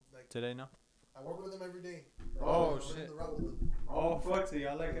today, no? I work with him every day. Oh, I'm shit. in the route with him. Oh, fuck, so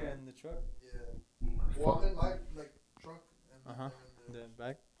y'all like in the truck? Yeah. Well, I'm in my truck and The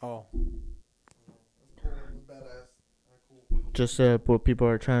back? Oh. that's cool. I'm badass. Cool. Just what people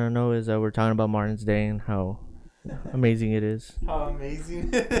are trying to know is that we're talking about Martin's Day and how amazing it is. How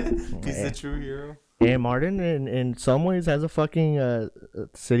amazing. He's the true hero. Yeah, Martin in some ways has a fucking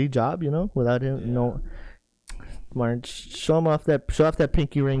city job, you know, without him. Yeah. No, Martin, show off that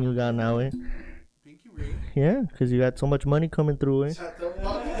pinky ring you got now, eh? Pinky ring. Yeah, because you got so much money coming through, eh? Shut the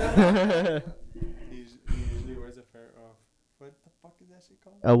fuck up. He usually wears a fair. What the fuck is that shit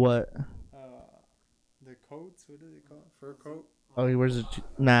called? What? The coats. What do they call it? Fur coat. Oh, he wears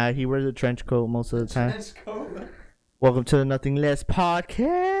he wears a trench coat most of the time. Trench coat. Welcome to the Nothing Less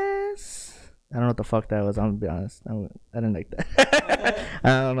podcast. I don't know what the fuck that was. I'm gonna be honest. I didn't like that. I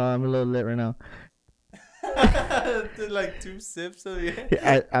don't know. I'm a little lit right now. Like 2 sips of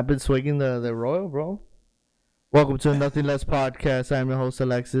it. I've been swigging the Royal, bro. Welcome to the Nothing Less podcast. I'm your host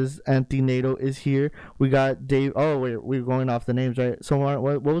Alexis. Anthony Nato is here. We got Dave. Oh wait, we're going off the names, right? So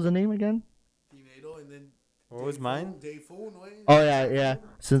what was the name again? Tinato and then. What was mine? Dave Foon, right? Oh yeah.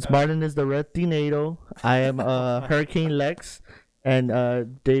 Since Martin is the Red Tinato, I am Hurricane Lex, and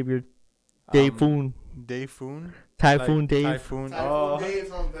Dave, you're Dave Foon. Dave Foon. Typhoon like Dave. Typhoon. Typhoon Dave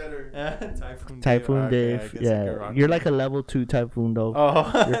sounds better. Typhoon Dave. Okay, Yeah, you're like a level 2 Typhoon though.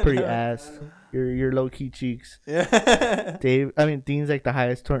 Oh. You're pretty ass. You're low key cheeks. Yeah. Dean's like the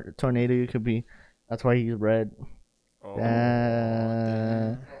highest tornado you could be. That's why he's red. Oh.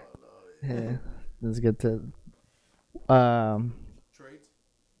 Yeah. Let's get to Traits.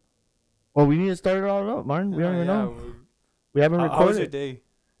 well, we need to start it all up, Martin. We don't even know. We haven't How was recorded. your day?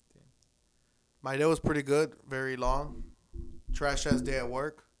 My day was pretty good. Very long. Trash ass day at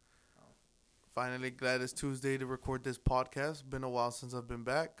work. Finally glad it's Tuesday to record this podcast. Been a while since I've been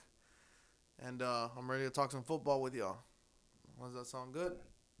back. And I'm ready to talk some football with y'all. Does that sound good?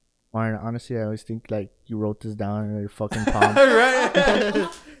 Martin, honestly, I always think like you wrote this down in your fucking palm. Right.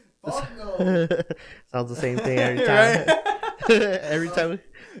 Fuck no. Sounds the same thing every time. every time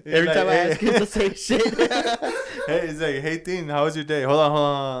I ask him the same shit. Hey, it's like, hey, Dean, how was your day? Hold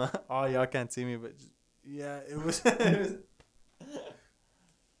on. Oh, y'all can't see me, but yeah, it was. Oh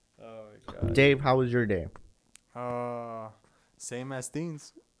my god. Dave, how was your day? Same as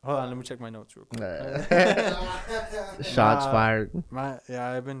Dean's. Hold on, let me check my notes real quick. Shots fired.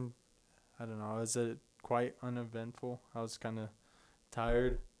 I've been, I don't know, it was quite uneventful. I was kind of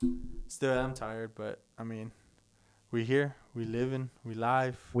tired. Still am tired, but I mean, we here, we living, we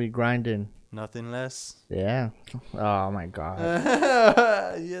live. We grinding. Nothing less. Yeah. Oh my god.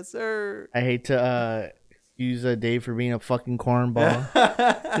 Yes, sir. I hate to excuse Dave for being a fucking cornball.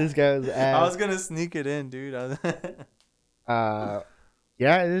 This guy was ass. I was gonna sneak it in, dude.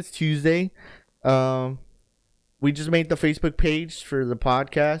 Yeah, it is Tuesday. We just made the Facebook page for the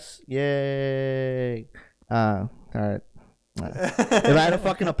podcast. Yay. All right. If I had a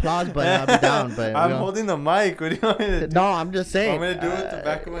fucking applause button, I'd be down. But I'm holding the mic. What do you want me to do? No, I'm just saying. I'm gonna do it with the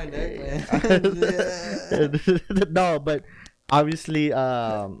back of my neck, man. No, but obviously,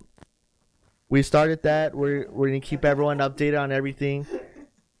 we started that. We're gonna keep everyone updated on everything.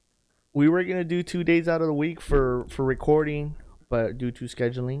 We were gonna do 2 days out of the week for recording, but due to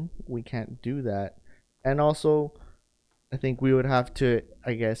scheduling, we can't do that. And also, I think we would have to,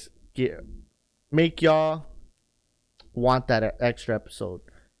 I guess, make y'all want that extra episode.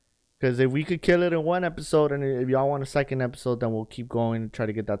 Because if we could kill it in one episode, and if y'all want a second episode, then we'll keep going and try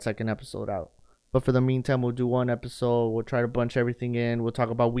to get that second episode out. But for the meantime, we'll do one episode. We'll try to bunch everything in. We'll talk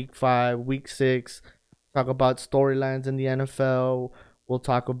about week 5, week 6. Talk about storylines in the NFL. We'll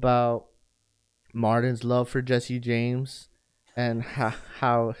talk about Martin's love for Jesse James. And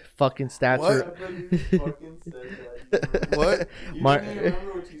how fucking stats What? What? You didn't even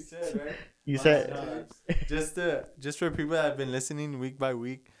remember what you said, right? You said just for people that have been listening week by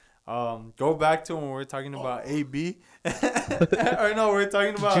week, go back to when we were talking about AB, or no, we're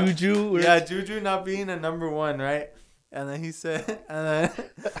talking about Juju. Yeah, Juju not being a number 1, right? And then he said, and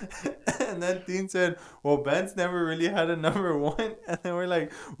then Dean said, well, Ben's never really had a number 1. And then we're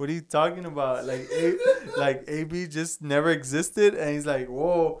like, what are you talking about? Like AB just never existed. And he's like,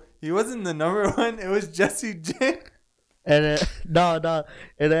 whoa, he wasn't the number 1. It was Jesse James. And then, no.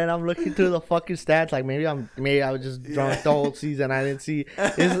 And then I'm looking through the fucking stats. Like maybe I was just drunk the whole season. I didn't see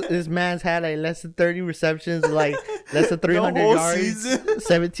this man's had like less than 30 receptions, like less than 300 yards. Season?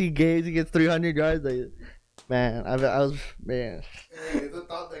 17 games, he gets 300 yards. Like, man, I was man. Hey, it's a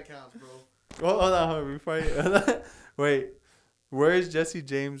thought that counts, bro. Hold on, before wait, where is Jesse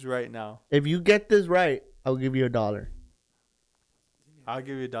James right now? If you get this right, I'll give you $1. I'll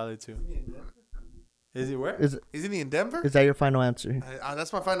give you $1 too. Is he where? Isn't he in Denver? Is that your final answer?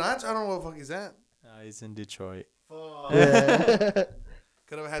 That's my final answer. I don't know where the fuck he's at. He's in Detroit. Yeah.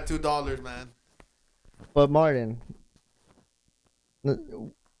 Could have had $2, man. But Martin,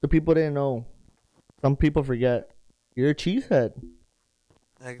 the people didn't know. Some people forget. You're a cheesehead.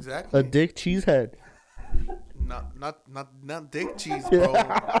 Exactly. A dick cheesehead. Not dick cheese, bro.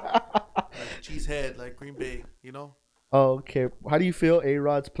 Like cheese head, like Green Bay, you know? Oh, okay. How do you feel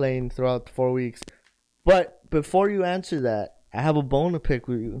A-Rod's playing throughout the 4 weeks? But before you answer that, I have a bone to pick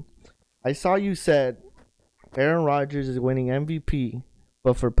with you. I saw you said Aaron Rodgers is winning MVP,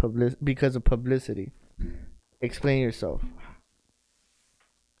 but because of publicity. Explain yourself.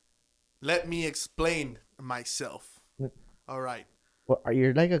 Let me explain myself. All right. Well,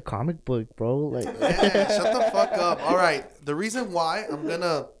 you're like a comic book, bro. Like, Yeah, shut the fuck up. All right. The reason why I'm going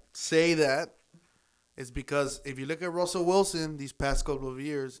to say that is because if you look at Russell Wilson these past couple of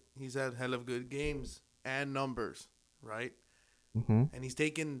years, he's had hell of good games and numbers, right? mm-hmm. And he's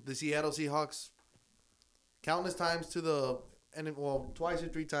taken the Seattle Seahawks countless times to the, twice or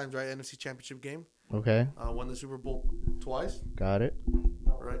three times, right? NFC Championship game. Okay, Won the Super Bowl twice, got it.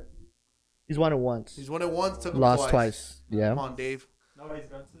 right? He's won it once. He's won it once, took him Lost twice. Yeah. Come on, Dave. No, he's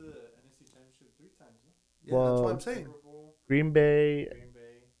gone to the NFC Championship 3 times. No? Yeah, that's what Well, I'm saying. Super Bowl, Green Bay, Green Bay.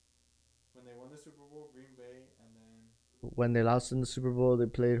 When they won the Super Bowl, Green Bay, and then when they lost in the Super Bowl, they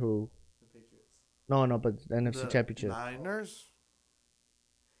played who? the Patriots. No, but the NFC The Championship. Niners.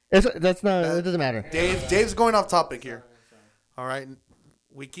 That's not. It doesn't matter. Dave's going off topic here. Sorry. All right,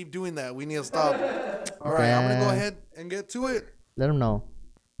 we keep doing that. We need to stop. All right, I'm gonna go ahead and get to it. Let him know.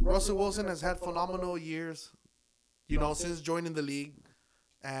 Russell Wilson has had phenomenal years, since joining the league,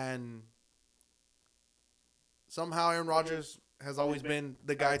 and somehow Aaron Rodgers has always been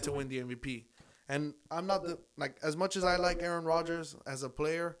the guy to win the MVP. And I'm not as much as I like Aaron Rodgers as a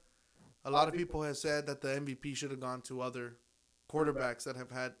player, a lot of people have said that the MVP should have gone to other quarterbacks that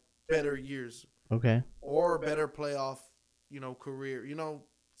have had better years Okay, or better playoff, career,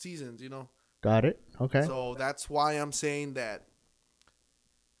 seasons, got it. Okay. So that's why I'm saying that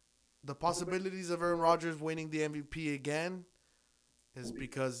the possibilities of Aaron Rodgers winning the MVP again is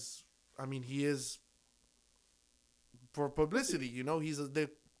because, he is for publicity. He's the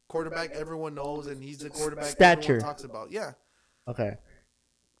quarterback everyone knows, and he's the quarterback Stature. everyone talks about. Yeah. Okay.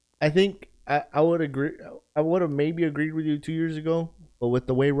 I think I would agree. I would have maybe agreed with you 2 years ago, but with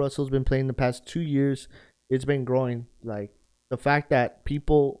the way Russell's been playing the past 2 years, it's been growing. Like the fact that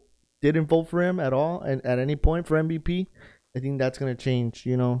people didn't vote for him at all and at any point for MVP, I think that's gonna change.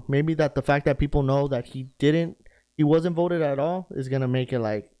 Maybe that the fact that people know that he wasn't voted at all is gonna make it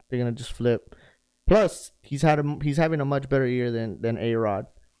like they're gonna just flip. Plus, he's having a much better year than A-Rod.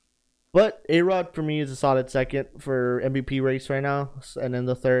 But A-Rod for me is a solid second for MVP race right now, and then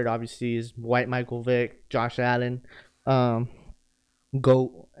the third obviously is White Michael Vick, Josh Allen,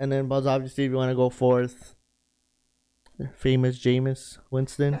 GOAT, and then Buzz obviously if you want to go fourth, famous Jameis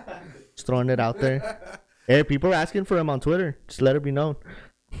Winston, just throwing it out there. Hey, people are asking for him on Twitter. Just let it be known,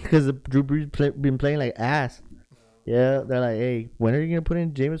 because Drew Brees been playing like ass. Yeah, they're like, hey, when are you gonna put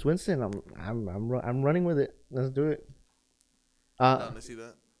in Jameis Winston? I'm running with it. Let's do it. Down to see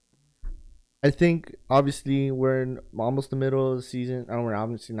that. I think obviously we're in almost the middle of the season. Oh, we're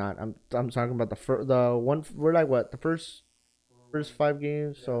obviously not. I'm talking about the one. We're like what, the first 5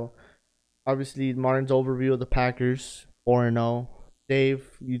 games. So obviously Martin's overview of the Packers 4-0.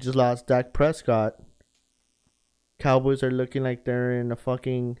 Dave, you just lost Dak Prescott. Cowboys are looking like they're in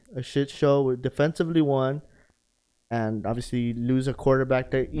a shit show. With defensively won, and obviously lose a quarterback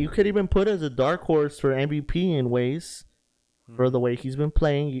that you could even put as a dark horse for MVP in ways. For the way he's been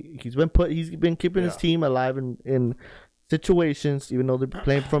playing, he's been keeping his team alive in situations, even though they're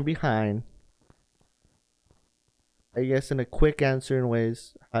playing from behind. I guess in a quick answer in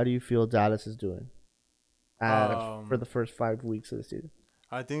ways, how do you feel Dallas is doing for the first 5 weeks of the season?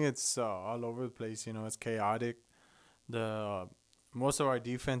 I think it's all over the place. It's chaotic. The most of our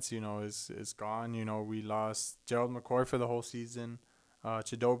defense, is gone. We lost Gerald McCoy for the whole season.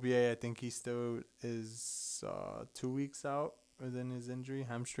 Chidobe, I think he still is 2 weeks out within his injury,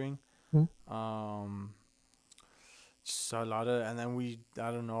 hamstring. Just a lot of, and then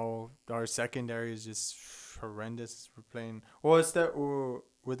I don't know, our secondary is just horrendous. We're playing, it's that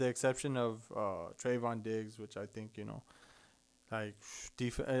with the exception of Trayvon Diggs, which I think like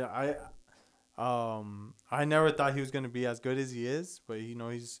I never thought he was gonna be as good as he is, but he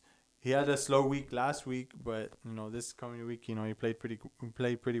had a slow week last week, but this coming week, he played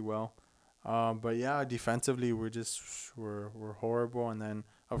pretty well. But yeah, defensively we're horrible, and then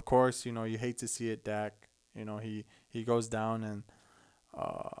of course you hate to see it. Dak, he goes down, and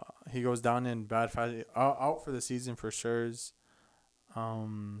he goes down in bad fashion, out for the season for sure.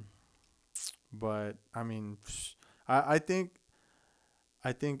 But I mean, I think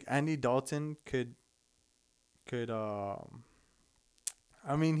Andy Dalton could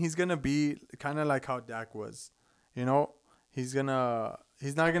I mean, he's gonna be kind of like how Dak was, you know. He's not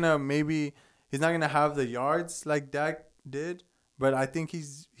gonna have the yards like Dak did, but I think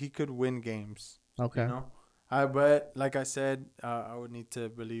he could win games. Okay. You know, but like I said, I would need to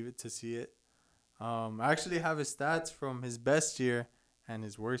believe it to see it. I actually have his stats from his best year and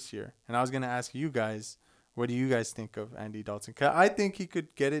his worst year, and I was gonna ask you guys, what do you guys think of Andy Dalton? 'Cause I think he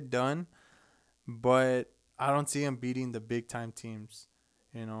could get it done, but I don't see him beating the big time teams.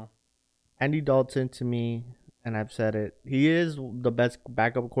 You know. Andy Dalton, to me, and I've said it, he is the best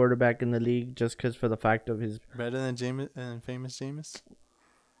backup quarterback in the league just because for the fact of his... Better than Jameis and famous Jameis?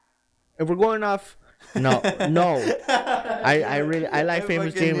 If we're going off... No. I like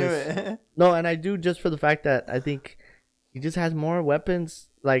famous Jameis. No, and I do just for the fact that I think he just has more weapons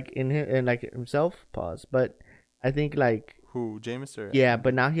like in him and like himself. Pause. But I think like... Who, Jameis or... Yeah,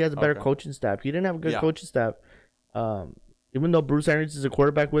 but now he has a better Okay. coaching staff. He didn't have a good coaching staff. Even though Bruce Arians is a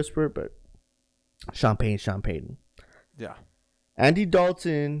quarterback whisperer, but Sean Payton. Yeah. Andy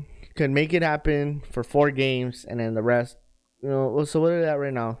Dalton can make it happen for 4 games, and then the rest, you know. So what are they at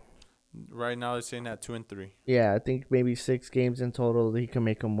right now? Right now they're saying that 2-3. Yeah, I think maybe 6 games in total. He can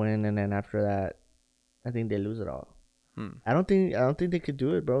make them win, and then after that, I think they lose it all. I don't think they could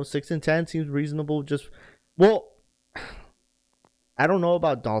do it, bro. 6-10 seems reasonable. I don't know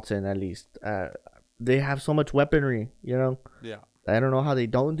about Dalton at least. They have so much weaponry, you know. Yeah. I don't know how they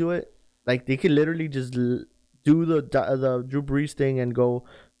don't do it. Like they could literally just do the Drew Brees thing and go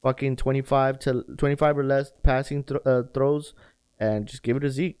fucking 25 or less passing throws, and just give it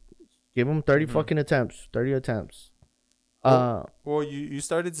to Zeke. Give him 30 fucking attempts, 30 attempts. Well, you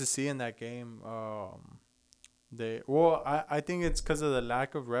started to see in that game. I think it's because of the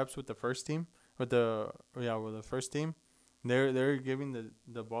lack of reps with the first team. With the first team, they're giving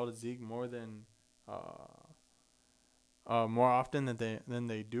the ball to Zeke more than. More often than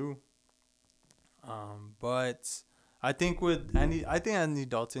they do. But I think Andy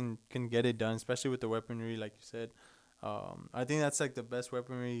Dalton can get it done, especially with the weaponry, like you said. I think that's like the best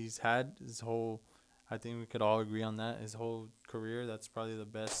weaponry he's had his whole. I think we could all agree on that. His whole career, that's probably the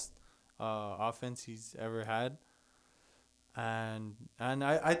best offense he's ever had. And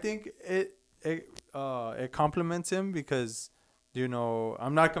I think it complements him because. You know,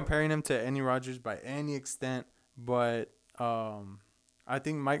 I'm not comparing him to Andy Rodgers by any extent, but I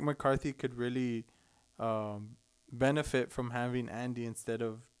think Mike McCarthy could really benefit from having Andy instead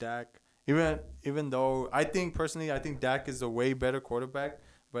of Dak. Even though I think Dak is a way better quarterback,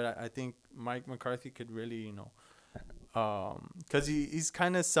 but I think Mike McCarthy could really, you know, because he's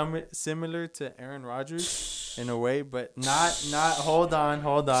kind of similar to Aaron Rodgers in a way, but not. Hold on.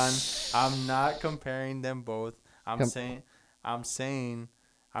 I'm not comparing them both. I'm saying I'm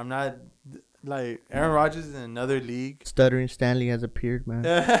not like Aaron Rodgers is in another league. Stuttering Stanley has appeared, man.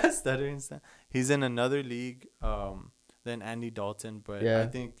 He's in another league than Andy Dalton, but Yeah. I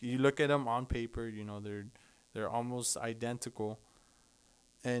think you look at them on paper, you know, they're almost identical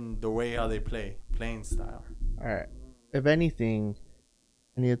in the way how they playing style. All right. If anything,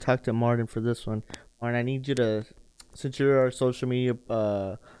 I need to talk to Martin for this one. Martin, I need you to, since you're our social media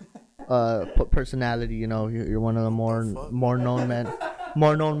personality, you know, you're one of the more known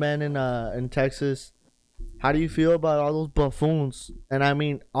men in Texas. How do you feel about all those buffoons? And I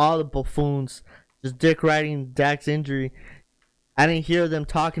mean all the buffoons just dick riding Dak's injury. I didn't hear them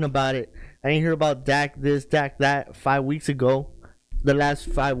talking about it. I didn't hear about Dak this, Dak that 5 weeks ago. The last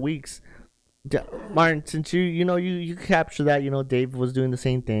 5 weeks. Martin, since you capture that, you know, Dave was doing the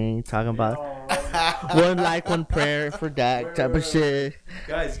same thing, talking about one prayer for Dak type of shit.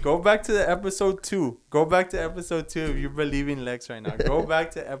 Guys, go back to the episode 2. Go back to episode 2 if you're believing Lex right now. Go back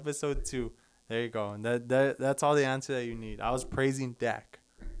to episode 2. There you go. That's all the answer that you need. I was praising Dak.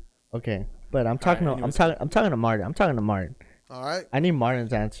 Okay, but I'm talking to Martin. All right. I need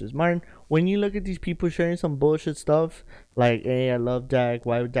Martin's answers. Martin, when you look at these people sharing some bullshit stuff, like, hey, I love Dak.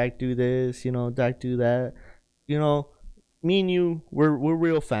 Why would Dak do this? You know, Dak do that. You know, me and you, we're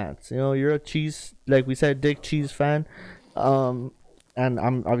real fans. You know, you're a cheese, like we said, Dick Cheese fan. And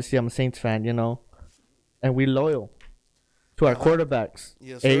I'm a Saints fan, you know. And we loyal to our quarterbacks.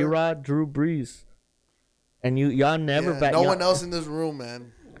 Yes, sir. A-Rod, Drew Brees. And y'all never back. No one else in this room,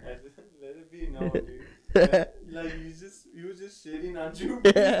 man. Let it be known, dude. Like you was just shitting on Drew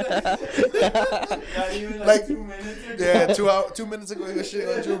Brees. Not even like 2 minutes ago. Yeah, 2 minutes ago you were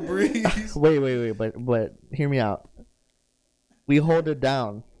shitting on Drew Brees. Wait, but hear me out. we hold it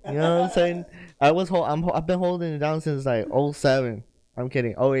down. You know what I'm saying? I've been holding it down since like '07. I'm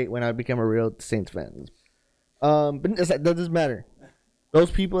kidding. '08 when I became a real Saints fan. But that doesn't matter.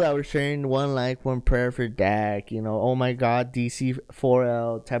 Those people that were sharing one like, one prayer for Dak, you know, oh my God, DC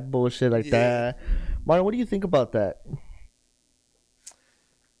 4L type of bullshit like that. Martin, what do you think about that?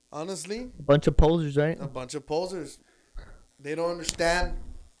 Honestly, A bunch of posers, right? a bunch of posers. They don't understand.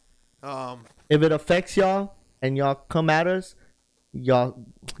 If it affects y'all and y'all come at us, y'all,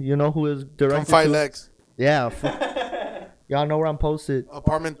 you know who is Come directed fight to? Lex. Yeah. Y'all know where I'm posted.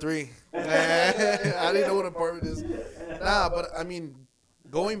 Apartment 3. I didn't know what apartment is. Nah, but I mean,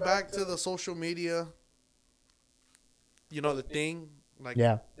 going back to the social media, you know, the thing, like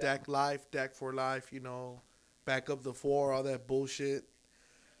Yeah. Dak Life, Dak for Life, you know, back up the 4, all that bullshit.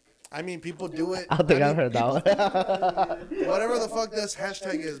 I mean, people do it. I don't think I I've mean, heard that one. whatever the fuck this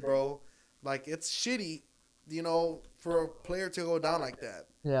hashtag is, bro. Like, it's shitty, you know, for a player to go down like that.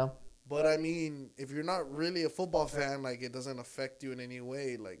 Yeah. But I mean, if you're not really a football fan, like it doesn't affect you in any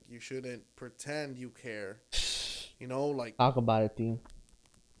way. Like you shouldn't pretend you care. You know, like Talk about it, team.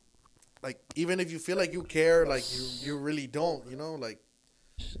 like even if you feel like you care, like you really don't. You know, like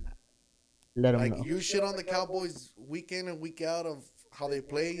Let them like know. you shit on the Cowboys week in and week out of how they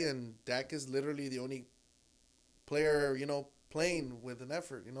play, and Dak is literally the only player, you know, playing with an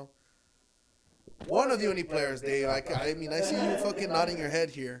effort. You know, one of the only players. Dave. I mean, I see you fucking nodding your head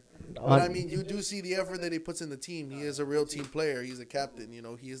here. But I mean, you do see the effort that he puts in the team. He is a real team player. He's a captain. You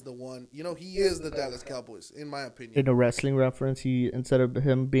know, he is the one. You know, he is the Dallas Cowboys, in my opinion. In a wrestling reference, he instead of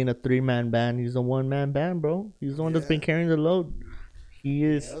him being a 3-man band, he's a 1-man band, bro. He's the one that's been carrying the load. He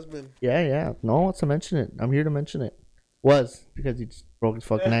is. He has been. Yeah. No one wants to mention it. I'm here to mention it. Was because he just broke his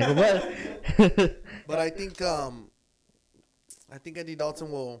fucking ankle. But But I think Andy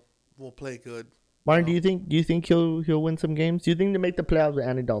Dalton will play good. Martin, do you think he'll win some games? Do you think they make the playoffs with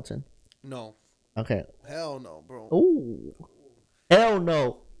Andy Dalton? No. Okay. Hell no, bro. Ooh. Hell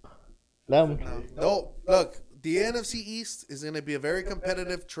no. No. Look, the NFC East is going to be a very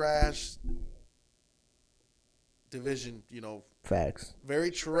competitive, trash division, you know. Facts. Very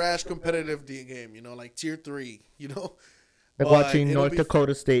trash competitive game, you know, like tier 3, you know. Like But watching it'll North be-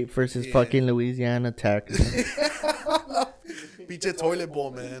 Dakota State versus Yeah. fucking Louisiana Tech. Beat your toilet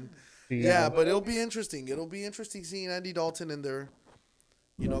bowl, man. Yeah, but it'll be interesting. It'll be interesting seeing Andy Dalton in there,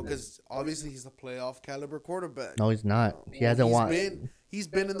 you know, because obviously he's a playoff caliber quarterback. No, he's not. He hasn't won. He's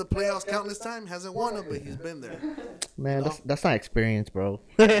been in the playoffs countless times. Hasn't won them, but he's been there. Man, that's not experience, bro.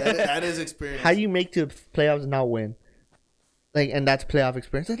 That is experience. How you make to playoffs and not win? Like, and that's playoff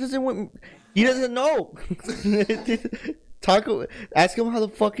experience. That doesn't win. He doesn't know. Ask him how the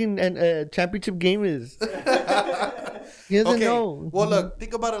fucking championship game is. He doesn't know. Well, look,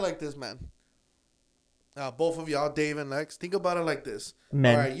 think about it like this, man. Both of y'all, Dave and Lex, think about it like this.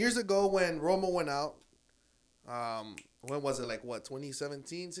 Men. All right, years ago when Romo went out, when was it? Like what,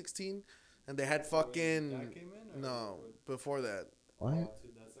 2017, 16? And they had fucking no before that. What?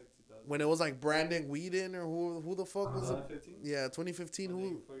 When it was like Brandon Whedon or who the fuck was it? 2015? Yeah, 2015. Who?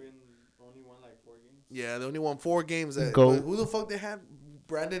 Only won like 4 games. Yeah, they only won 4 games. Go. Who the fuck they had?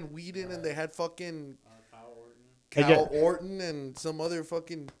 Brandon Whedon and they had fucking Kyle Orton. Cal Orton and some other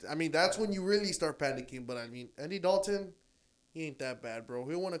fucking. I mean, that's when you really start panicking. But I mean, Andy Dalton, he ain't that bad, bro.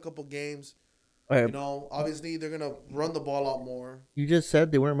 He won a couple games. Okay, You know, obviously they're gonna run the ball out more. you just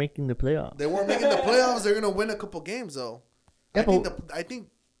said they weren't making the playoffs. They weren't making the playoffs. They're gonna win a couple games though. Yeah,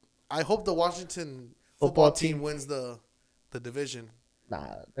 I hope the Washington football team wins the division.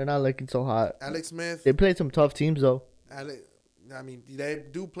 Nah, they're not looking so hot. Alex Smith. They played some tough teams though. I mean, they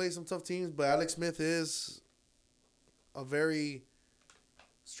do play some tough teams, but Alex Smith is a very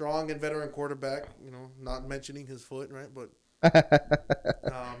strong and veteran quarterback. You know, not mentioning his foot, right? But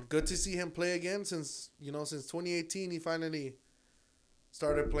good to see him play again since 2018 he finally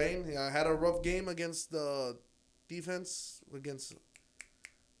started playing. He had a rough game against the defense against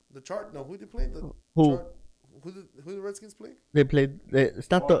the chart. No, who did they play? Who? Chart? Who the Redskins play? They played.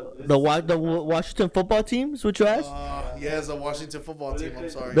 It's not the Washington football team. Is what you asked? Yeah, it's a Washington football team. I'm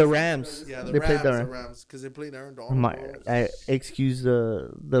sorry. The Rams. Yeah, they played the Rams, because they played Aaron Donald. I excuse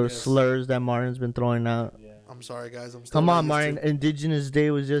the slurs that Martin's been throwing out. Yeah. I'm sorry, guys. I'm still Come on, not Martin. used to- Indigenous Day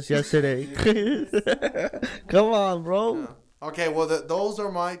was just yesterday. Come on, bro. Yeah. Okay, well, those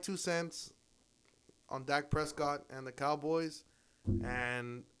are my 2 cents on Dak Prescott and the Cowboys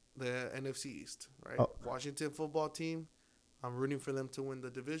and the NFC East, right? Oh. Washington football team. I'm rooting for them to win the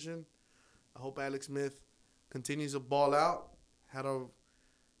division. I hope Alex Smith continues to ball out. Had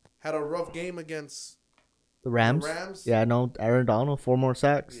a rough game against The Rams. the Rams. Yeah, no, Aaron Donald, 4 more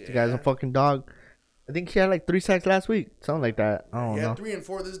sacks. The guy's a Yeah. fucking dog. I think he had like 3 sacks last week, something like that. I don't He know. had 3 and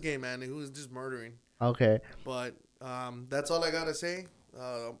 4 this game, man. He was just murdering. Okay. But that's all I gotta say.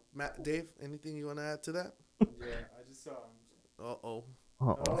 Matt, Dave, anything you want to add to that? Yeah, I just saw. Uh-oh.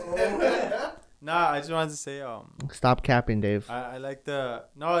 Uh-oh. Nah, I just wanted to say Stop capping, Dave. I like the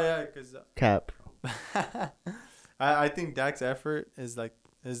because Cap. I think Dak's effort is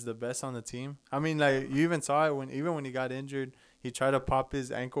the best on the team. I mean, like you even saw it when he got injured, he tried to pop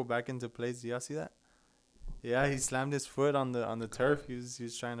his ankle back into place. Do y'all see that? Yeah, he slammed his foot on the turf. He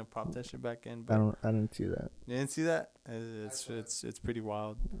was trying to pop that shit back in. But I didn't see that. you didn't see that? It's pretty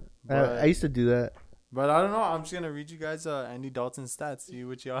wild. I used to do that. But I don't know. I'm just gonna read you guys Andy Dalton's stats. See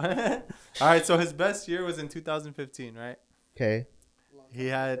what y'all. All right. So his best year was in 2015, right? Okay. He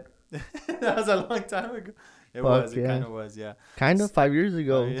had that was a long time ago. It Fuck, was. It yeah. kind of was. Yeah. Kind of 5 years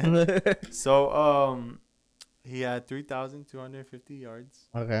ago. yeah. So he had 3,250 yards.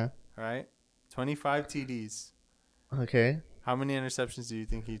 Okay. Right. 25 TDs. Okay. How many interceptions do you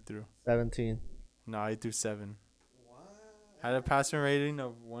think he threw? 17. No, he threw 7. Had a passing rating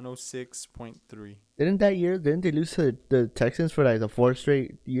of 106.3. Didn't they lose to the Texans for like the 4th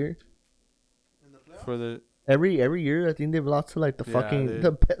straight year? For the Every year, I think they've lost to like the Yeah, fucking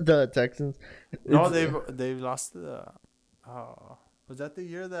they- the Texans. no, It's- they've lost the. Was that the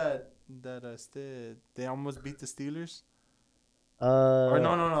year that they almost beat the Steelers? Or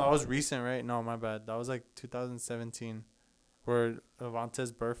no, that was recent, right? No, my bad. That was like 2017, where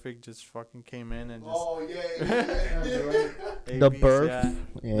Avantez Burfict just fucking came in and just. Oh, yeah. The ABs, birth.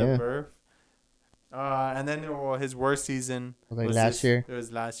 Yeah. The birth. And then his worst season Like was last year? It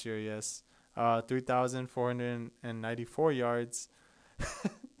was last year, yes. 3,494 yards.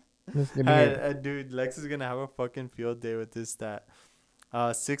 Let me hear. Dude, Lex is gonna have a fucking field day with this stat.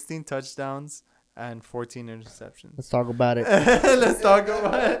 16 touchdowns and 14 interceptions. Let's talk about it. Let's talk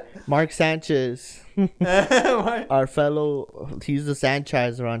about it. Mark Sanchez, Why? our fellow, he's the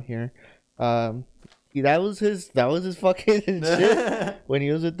Sanchez around here. That was his fucking shit when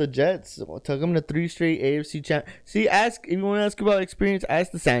he was with the Jets. Took him to 3 straight AFC champ. See, if you want to ask about experience,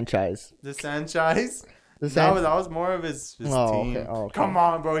 ask the Sanchez. The Sanchez. The That was more of his team. Okay. Come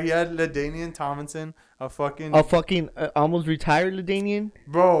on, bro. He had LaDainian Tomlinson, a fucking almost retired LaDainian.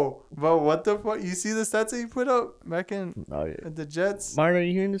 bro. What the fuck? You see the stats that he put up back in Oh, yeah. at the Jets? Martin, are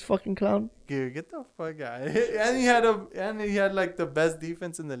you hearing this fucking clown? Dude, get the fuck out. And he had like the best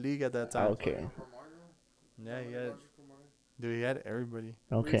defense in the league at that time. Okay. Yeah, he had everybody.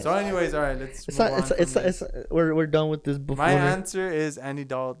 Okay. So, anyways, all right, let's It's move not. on. from this. We're done with this before. My answer is Andy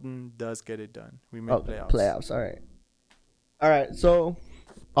Dalton does get it done. We make playoffs. Playoffs. All right. So,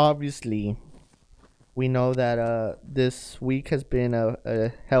 obviously, we know that this week has been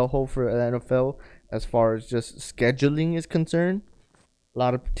a hellhole for the NFL as far as just scheduling is concerned. A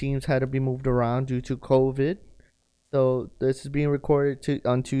lot of teams had to be moved around due to COVID. So this is being recorded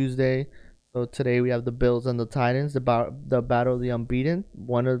on Tuesday. So today we have the Bills and the Titans, the battle of the unbeaten.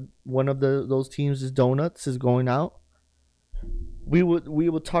 One of those teams is Donuts is going out. We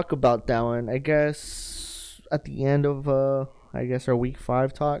will talk about that one, I guess, at the end of our week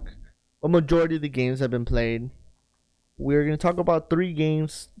 5 talk. A majority of the games have been played. We're gonna talk about 3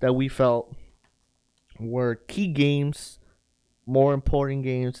 games that we felt were key games, more important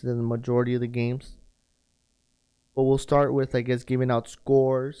games than the majority of the games. But we'll start with, I guess, giving out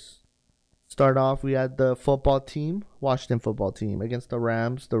scores. Start off, we had the Washington football team against the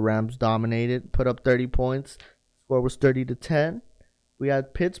Rams. The Rams dominated, put up 30 points. Score was 30-10. We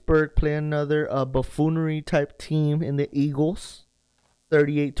had Pittsburgh play another buffoonery type team in the Eagles.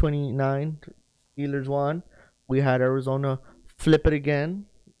 38-29. Steelers won. We had Arizona flip it again.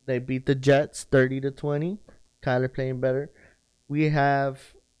 They beat the Jets 30-20. Kyler playing better. We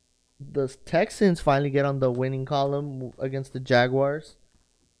have the Texans finally get on the winning column against the Jaguars.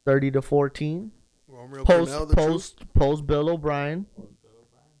 30-14. Post Bill O'Brien.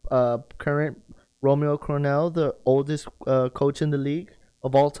 Current Romeo Crennel, the oldest coach in the league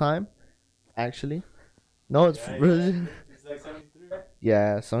of all time. Actually, no, it's really like 73.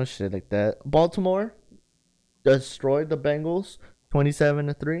 yeah, some shit like that. Baltimore destroyed the Bengals,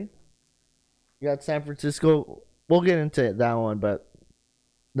 27-3. You got San Francisco. We'll get into that one, but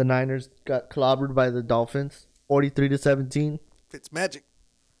the Niners got clobbered by the Dolphins, 43-17. Fitz magic.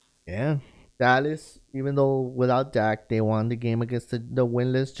 Yeah. Dallas, even though without Dak, they won the game against the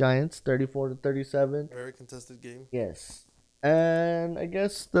winless Giants, 34-37. Very contested game. Yes. And I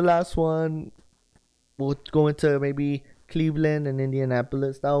guess the last one, we'll go into maybe Cleveland and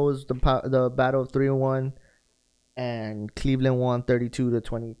Indianapolis. That was the battle of 3-1, and Cleveland won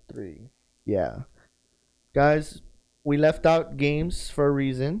 32-23. Yeah. Guys, we left out games for a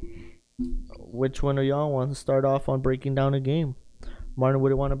reason. which one of y'all wants to start off on breaking down a game? Martin,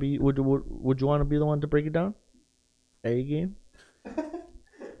 would it want to be? Would you want to be the one to break it down? A game.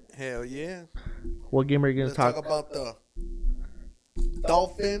 Hell yeah. What game are you gonna Let's talk? talk about the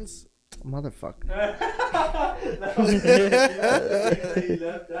Dolphins. Motherfucker.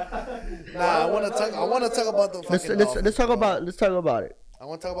 Nah, I want to talk about the fucking Dolphins, Let's talk bro. about it. I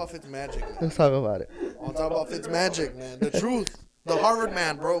want to talk about Fitzmagic, man. Let's talk about it. I want to talk about Fitzmagic, man. The truth. The Harvard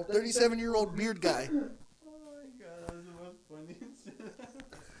man, bro. 37-year-old beard guy.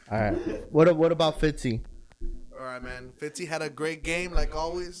 All right. What about Fitzy? All right, man. Fitzy had a great game, like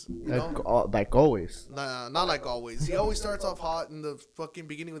always. You know? Like always. Nah, not like always. He always starts off hot in the fucking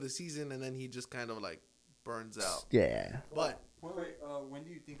beginning of the season, and then he just kind of like burns out. Yeah. But Wait, when do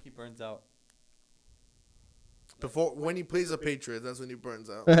you think he burns out? when he plays the Patriots, that's when he burns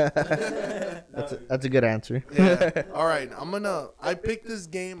out. That's a good answer. Yeah. All right. I picked this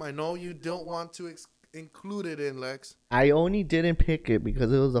game. I know you don't want to include it in, Lex. I only didn't pick it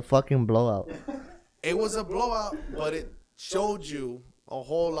because it was a fucking blowout. It was a blowout, but it showed you a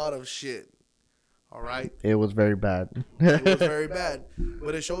whole lot of shit. All right. It was very bad. It was very bad,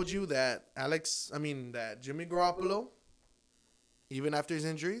 but it showed you that that Jimmy Garoppolo, even after his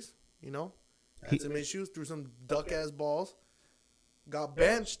injuries, you know, had some issues, threw some duck ass balls, got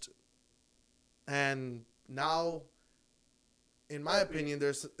benched, and now, in my opinion,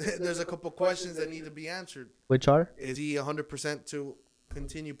 there's a couple questions that need to be answered. Which are? Is he 100% to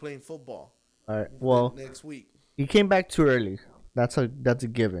continue playing football? All right. Well, next week. he came back too early. That's a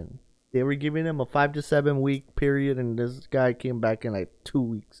given. They were giving him a 5 to 7 week period, and this guy came back in like 2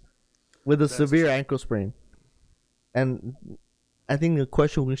 weeks with a severe ankle sprain. And I think the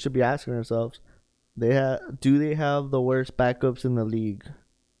question we should be asking ourselves: do they have the worst backups in the league?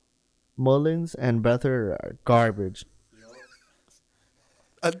 Mullins and Beathard are garbage.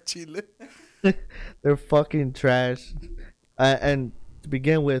 Chile. They're fucking trash. And to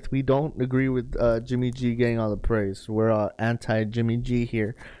begin with, we don't agree with Jimmy G getting all the praise. We're anti Jimmy G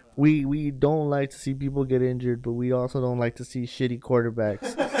here. We don't like to see people get injured, but we also don't like to see shitty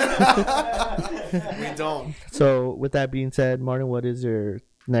quarterbacks. We don't. So, with that being said, Martin, what is your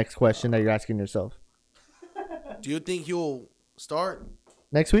next question that you're asking yourself? Do you think he'll start?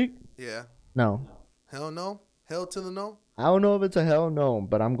 Next week? Yeah. No. Hell no. Hell to the no. I don't know if it's a hell no,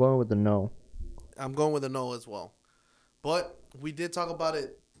 but I'm going with the no. I'm going with a no as well. But we did talk about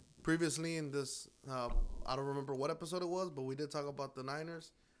it previously in this. I don't remember what episode it was, but we did talk about the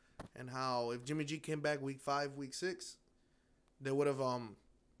Niners and how if Jimmy G came back week 5, week 6, they would have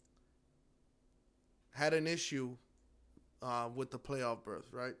had an issue with the playoff berth,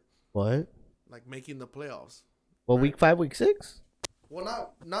 right? What? Like making the playoffs. Well, Right. week 5, week 6?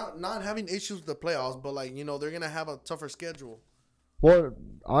 Well, not having issues with the playoffs, but like, you know, they're gonna have a tougher schedule. Well,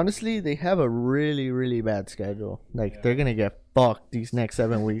 honestly, they have a really, really bad schedule. Like, they're going to get fucked these next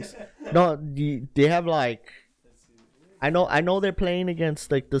 7 weeks. No, they have, like... I know they're playing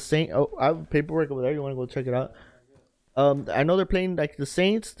against, like, the Saints. Oh, I have paperwork over there. You want to go check it out? I know they're playing, like, the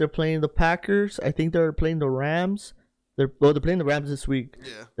Saints. They're playing the Packers. I think they're playing the Rams. They're playing the Rams this week.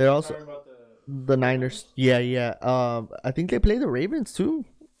 Yeah. They're also... The Niners. Yeah. I think they play the Ravens, too.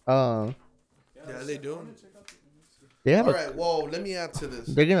 Yeah, they do. They have All right, well, let me add to this.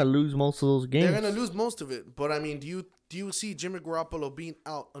 They're gonna lose most of those games. They're gonna lose most of it, but I mean, do you see Jimmy Garoppolo being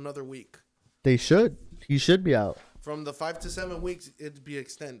out another week? They should. He should be out. From the 5 to 7 weeks, it'd be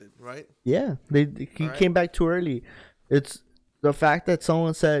extended, right? Yeah, he Right. came back too early. It's the fact that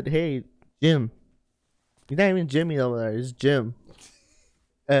someone said, "Hey, Jim," he's not even Jimmy over there. It's Jim.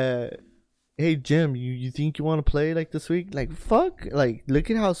 Hey Jim, you think you want to play like this week? Like fuck, like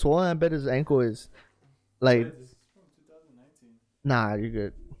look at how swollen I bet his ankle is. Like, This is from 2019. nah, you're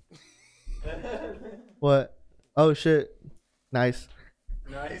good. What? Oh shit, nice.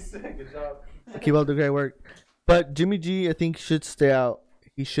 Nice. Good job. Keep up the great work. But Jimmy G, I think, should stay out.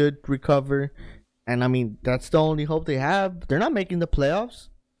 He should recover. And I mean, that's the only hope they have. They're not making the playoffs.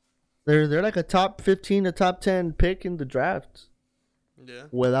 They're like a top 15 to top 10 pick in the draft. Yeah.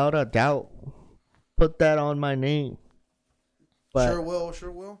 Without a doubt. Put that on my name. But Sure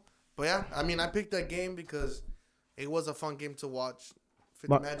will. But yeah, I mean, I picked that game because it was a fun game to watch.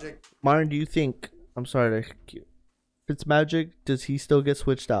 Fitzmagic. Martin, do you think, I'm sorry to Fitzmagic, does he still get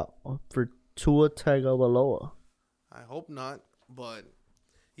switched out for Tua Tagovailoa? I hope not, but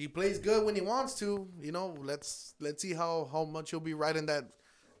he plays good when he wants to. You know, let's see how much he'll be riding that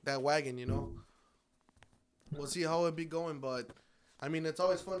wagon. You know, we'll see how it be going. But I mean, it's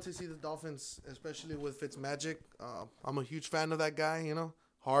always fun to see the Dolphins, especially with Fitzmagic. I'm a huge fan of that guy. You know,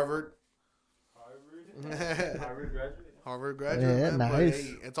 Harvard. Harvard graduate. Harvard graduate, Yeah, man. But nice.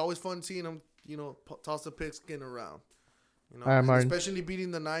 hey, it's always fun seeing him, toss the pigskin around. All right, and Martin. especially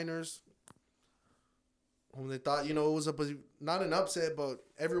beating the Niners, whom they thought, it was not an upset, but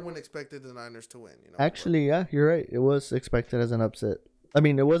everyone expected the Niners to win. Actually, yeah, you're right. It was expected as an upset. I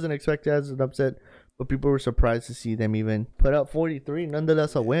mean, it wasn't expected as an upset, but people were surprised to see them even put up 43.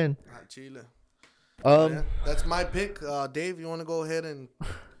 Nonetheless, a win. Chile. Um, That's my pick. Dave, you want to go ahead and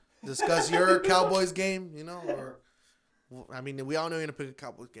discuss your Cowboys game? I mean, we all know you're gonna pick a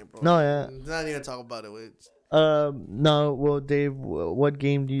Cowboys game, bro. No, yeah. Not even talk about it. no. Well, Dave, what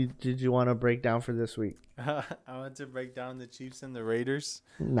game did you want to break down for this week? I want to break down the Chiefs and the Raiders.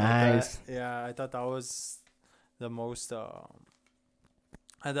 Nice. I thought that was the most.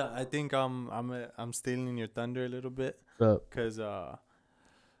 I think I'm stealing your thunder a little bit because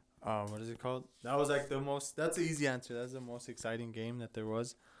what is it called? That was like the most. That's the easy answer. That's the most exciting game that there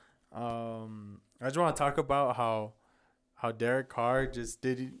was. I just want to talk about how Derek Carr just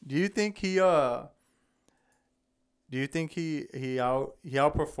did. Do you think he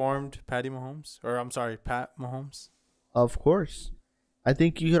outperformed Pat Mahomes? Of course. I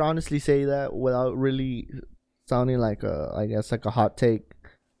think you could honestly say that without really sounding like like a hot take.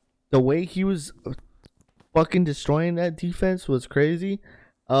 The way he was fucking destroying that defense was crazy.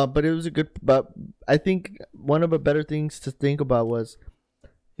 But it was but I think one of the better things to think about was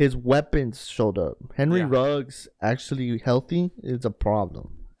his weapons showed up. Henry Ruggs actually healthy is a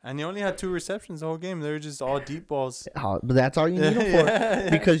problem. And he only had 2 receptions the whole game. They were just all deep balls. But that's all you need him for.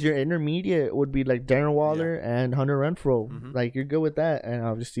 Because your intermediate would be like Darren Waller and Hunter Renfrow. Mm-hmm. Like, you're good with that. And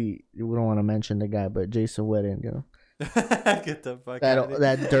obviously, we don't want to mention the guy, but Jason Witten, Get the fuck out of here.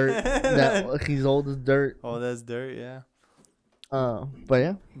 That dirt. He's old as dirt. Oh, that's dirt, yeah.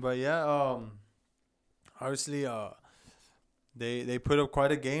 But yeah. Obviously, they put up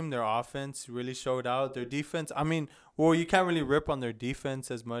quite a game. Their offense really showed out. Their defense, I mean, well, you can't really rip on their defense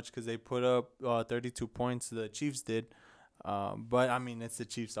as much because they put up 32 points. The Chiefs did, but I mean, it's the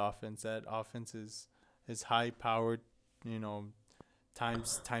Chiefs' offense. That offense is high powered,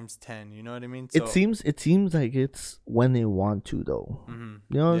 times 10. You know what I mean? So, it seems like it's when they want to though. Mm-hmm.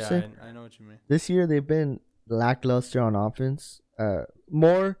 You know what I'm saying? I know what you mean. This year they've been lackluster on offense. Okay,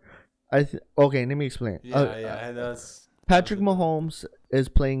 let me explain. That's Patrick Mahomes is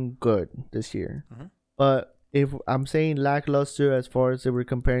playing good this year, but if I'm saying lackluster as far as they were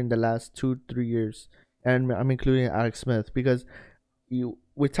comparing the last 2-3 years, and I'm including Alex Smith because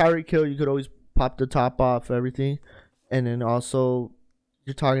with Tyreek Hill you could always pop the top off everything, and then also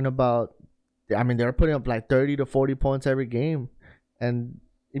you're talking about, I mean, they're putting up like 30 to 40 points every game, and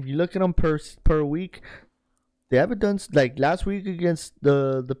if you look at them per week, they haven't done like last week against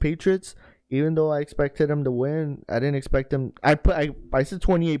the Patriots. Even though I expected them to win, I didn't expect them. I said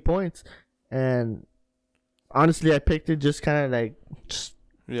 28 points, and honestly, I picked it just kind of like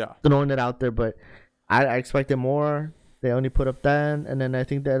throwing it out there. But I expected more. They only put up 10, and then I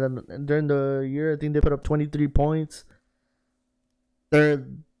think that during the year, I think they put up 23 points.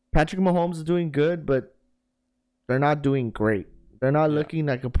 Patrick Mahomes is doing good, but they're not doing great. They're not looking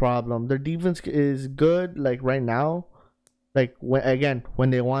like a problem. Their defense is good, like right now. Like when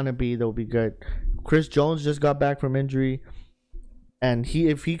they want to be, they'll be good. Chris Jones just got back from injury, and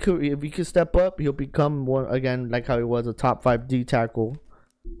if he could step up, he'll become one again, like how he was a top 5 D tackle.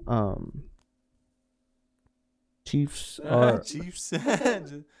 Chiefs. No,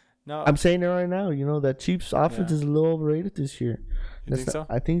 I'm saying it right now. That Chiefs offense is a little overrated this year. You think so?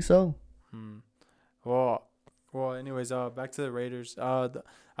 I think so. Well, anyways, back to the Raiders.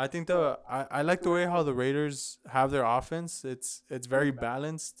 I think I like the way how the Raiders have their offense. It's very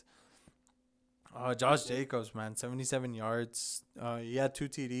balanced. Josh Jacobs, man, 77 yards. He had 2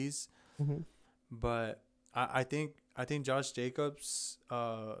 TDs, but I think Josh Jacobs.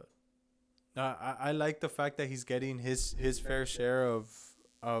 I like the fact that he's getting his fair share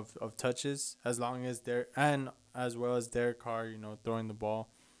of touches as long as as well as Derek Carr, throwing the ball.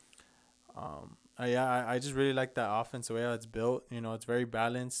 I just really like that offense, the way how it's built. It's very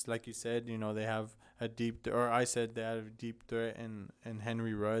balanced. Like you said, they have a deep, or I said they have a deep threat in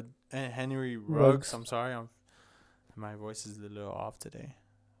Henry Ruggs. I'm sorry, my voice is a little off today.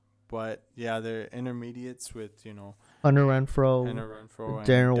 But yeah, they're intermediates with Hunter Renfrow,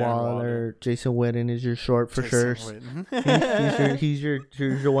 Darren Waller, Jason Witten is your short for sure. he's your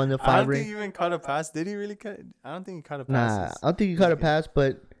 1 to 5 I don't think he even caught a pass. Did he really cut? I don't think he caught a pass. I don't think he caught a pass,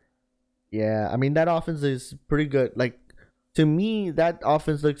 but. Yeah, I mean, that offense is pretty good. Like, to me, that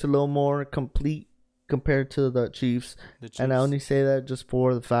offense looks a little more complete compared to the Chiefs. And I only say that just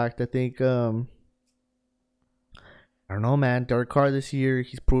for the fact I think, I I don't know, man. Derek Carr this year,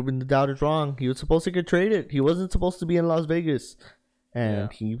 he's proven the doubters wrong. He was supposed to get traded. He wasn't supposed to be in Las Vegas, and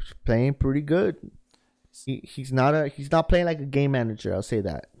he's playing pretty good. He's not playing like a game manager. I'll say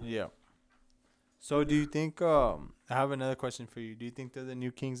that. Yeah. So do you think? I have another question for you. Do you think they're the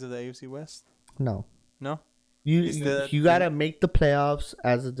new kings of the AFC West? No. No. You gotta make the playoffs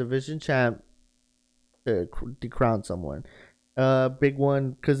as a division champ to crown someone. Big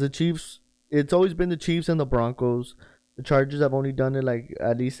one, because the Chiefs. It's always been the Chiefs and the Broncos. The Chargers have only done it like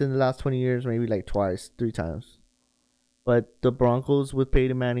at least in the last 20 years, maybe like twice, 3 times. But the Broncos with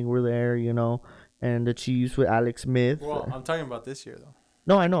Peyton Manning were there, you know, and the Chiefs with Alex Smith. Well, I'm talking about this year though.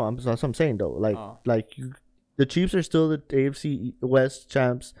 No, I know. That's what I'm saying though. The Chiefs are still the AFC West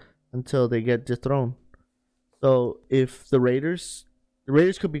champs until they get dethroned. So if the Raiders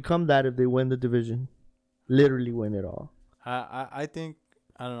could become that if they win the division, literally win it all. I think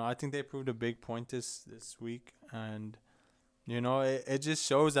I don't know. I think they proved a big point this week, and you know it just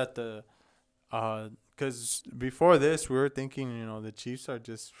shows that the because before this we were thinking, you know, the Chiefs are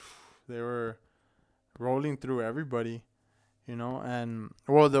just they were rolling through everybody, you know, and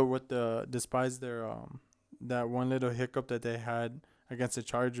well despite their that one little hiccup that they had against the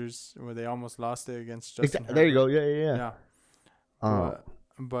Chargers where they almost lost it against Justin Herbert. There you go. Yeah.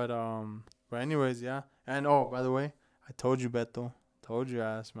 But anyways, yeah. And oh, by the way, I told you, Beto. Told your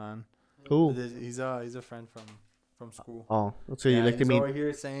ass, man. Cool. He's a friend from school. Oh, so you looked at me. He's over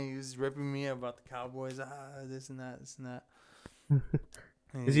here saying he was ripping me about the Cowboys. This and that. And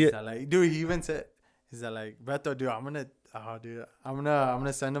he's like, dude. He even said, he's like, Beto, dude, I'm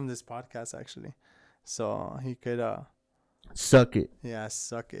gonna send him this podcast actually, so he could suck it. Yeah,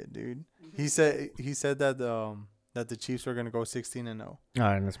 suck it, dude. He said that that the Chiefs were gonna go 16-0. All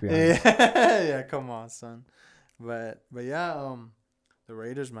right, let's be honest. Yeah, come on, son. But yeah, the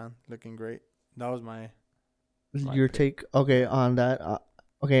Raiders, man, looking great. That was my your take. Okay, on that.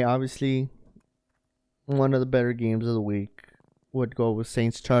 Okay, obviously, one of the better games of the week would go with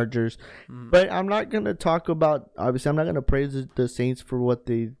Saints Chargers. But I'm not gonna talk about. Obviously, I'm not gonna praise the Saints for what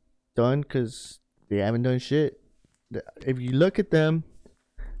they've done because they haven't done shit. If you look at them,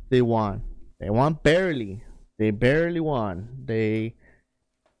 they won. They won barely. They barely won.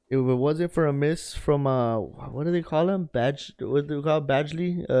 If it wasn't for a miss from what do they call him? What do they call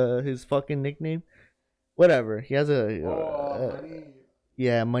Badgley? His fucking nickname. Whatever. He has a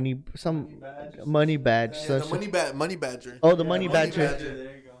money badge. Yeah, the money badger. Oh, the money badger.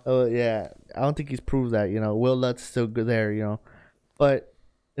 There you go. Oh yeah. I don't think he's proved that. You know, Will Lutz's still good there. You know, but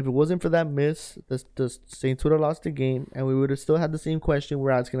if it wasn't for that miss, the Saints would have lost the game, and we would have still had the same question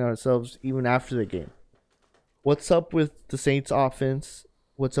we're asking ourselves even after the game. What's up with the Saints offense?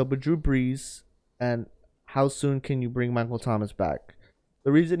 What's up with Drew Brees? And how soon can you bring Michael Thomas back?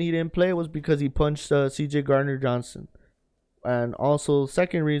 The reason he didn't play was because he punched C.J. Gardner-Johnson. And also,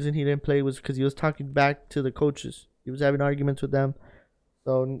 second reason he didn't play was because he was talking back to the coaches. He was having arguments with them.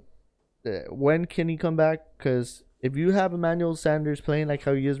 So, when can he come back? Because if you have Emmanuel Sanders playing like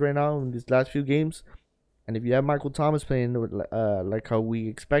how he is right now in these last few games, and if you have Michael Thomas playing like how we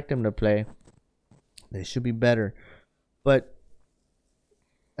expect him to play, they should be better. But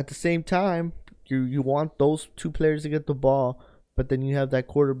at the same time, you want those two players to get the ball, but then you have that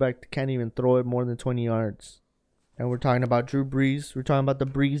quarterback that can't even throw it more than 20 yards. And we're talking about Drew Brees. We're talking about the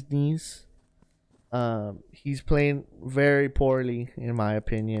Brees knees. He's playing very poorly, in my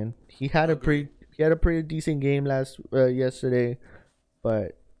opinion. He had a pretty decent game yesterday,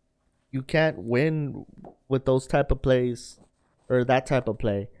 but you can't win with those type of plays or that type of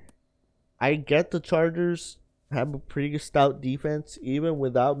play. I get the Chargers have a pretty stout defense even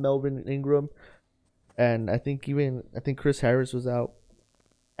without Melvin Ingram, and I think Chris Harris was out,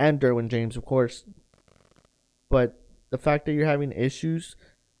 and Derwin James, of course. But the fact that you're having issues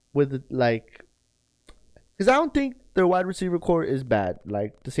with it, like, because I don't think their wide receiver core is bad.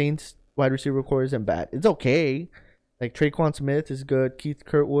 Like, the Saints wide receiver core isn't bad. It's okay. Like, Traquan Smith is good. Keith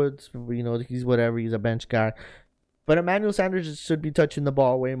Kurtwood, you know, he's whatever. He's a bench guy. But Emmanuel Sanders should be touching the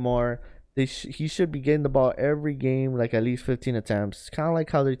ball way more. He should be getting the ball every game, like at least 15 attempts. It's kind of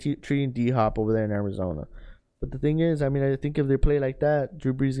like how they're treating D-Hop over there in Arizona. But the thing is, I mean, I think if they play like that,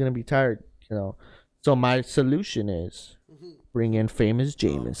 Drew Brees is going to be tired, you know. So my solution is bring in famous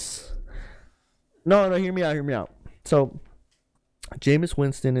Jameis. No, hear me out. So Jameis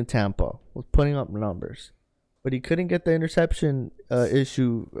Winston in Tampa was putting up numbers, but he couldn't get the interception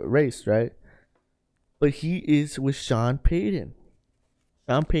issue erased, right? But he is with Sean Payton.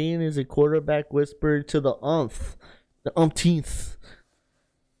 Sean Payton is a quarterback whisperer to the umpteenth.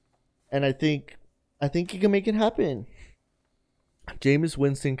 And I think he can make it happen. Jameis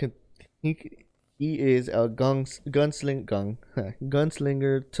Winston he He is a gunslinger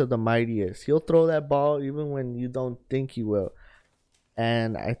to the mightiest. He'll throw that ball even when you don't think he will.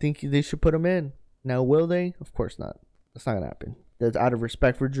 And I think they should put him in. Now, will they? Of course not. That's not going to happen. That's out of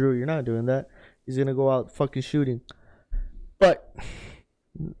respect for Drew. You're not doing that. He's going to go out fucking shooting. But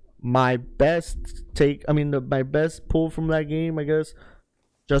my best my best pull from that game, I guess,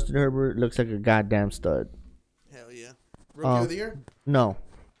 Justin Herbert looks like a goddamn stud. Hell yeah. Rookie of the year? No,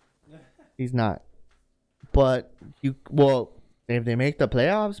 he's not. But if they make the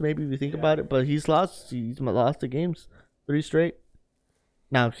playoffs, maybe we think about it. But he's lost the games 3 straight.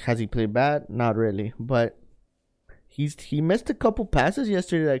 Now, has he played bad? Not really. But he missed a couple passes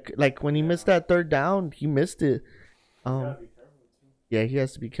yesterday. Like when he missed that 3rd down, he missed it. Yeah, he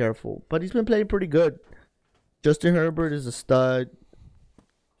has to be careful. But he's been playing pretty good. Justin Herbert is a stud.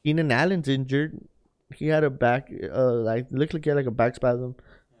 Keenan Allen's injured. He had a back, looked like he had like a back spasm.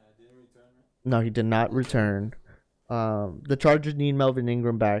 No, he did not return. The Chargers need Melvin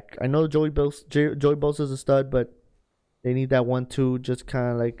Ingram back. I know Joey Bosa's a stud, but they need that 1-2. Just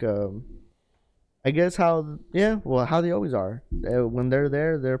kind of like, I guess how they always are. When they're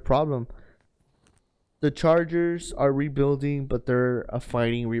there, they're a problem. The Chargers are rebuilding, but they're a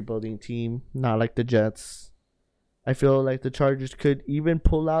fighting rebuilding team, not like the Jets. I feel like the Chargers could even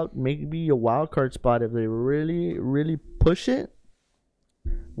pull out maybe a wild card spot if they really, really push it.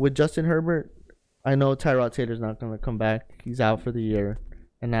 With Justin Herbert, I know Tyrod Taylor's not going to come back. He's out for the year,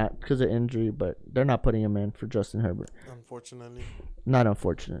 and not because of injury, but they're not putting him in for Justin Herbert. Unfortunately. Not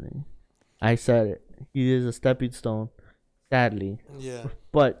unfortunately. I said it. He is a stepping stone, sadly. Yeah.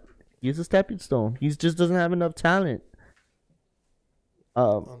 But he's a stepping stone. He just doesn't have enough talent.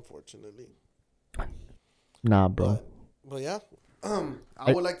 Unfortunately. Nah, bro. But yeah,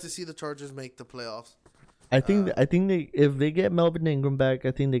 I would like to see the Chargers make the playoffs. I think if they get Melvin Ingram back,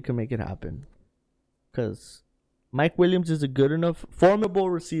 I think they can make it happen. Cause Mike Williams is a good enough, formidable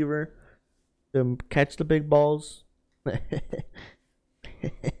receiver to catch the big balls,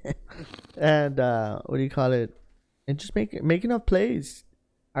 and what do you call it? And just make enough plays.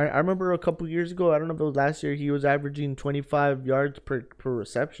 I remember a couple years ago, I don't know if it was last year, he was averaging 25 yards per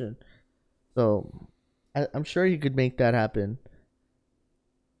reception. So I'm sure he could make that happen.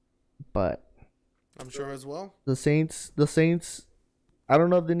 But I'm sure as well. The Saints, I don't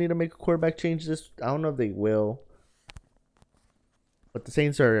know if they need to make a quarterback change this. I don't know if they will. But the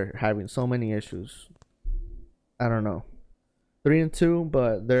Saints are having so many issues. I don't know. 3-2,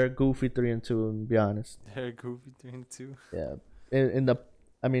 but they're goofy 3-2, to be honest. They're goofy 3-2. Yeah. If the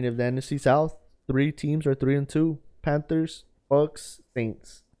NFC South, 3 teams are 3-2. Panthers, Bucks,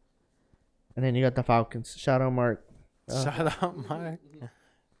 Saints. And then you got the Falcons. Shout out Mark. Shout out Mark.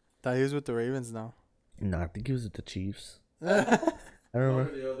 Thought he was with the Ravens now. No, I think he was with the Chiefs. I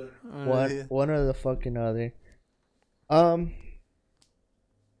remember. One or the fucking other.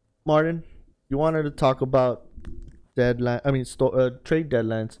 Martin, you wanted to talk about trade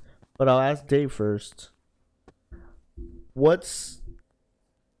deadlines, but I'll ask Dave first. What's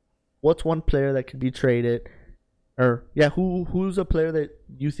one player that could be traded? Or who's a player that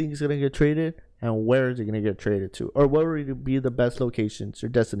you think is gonna get traded, and where is it gonna get traded to, or what would be the best locations or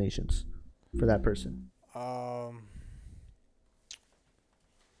destinations for that person?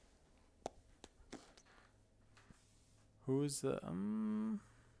 Who's the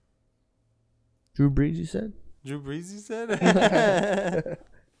Drew Brees? You said. Drew Brees? You said.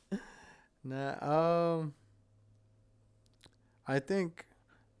 Nah. I think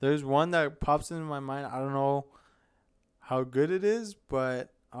there's one that pops into my mind. I don't know how good it is,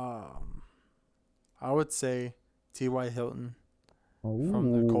 but I would say T.Y. Hilton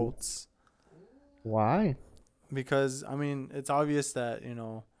from the Colts. Why? Because, it's obvious that,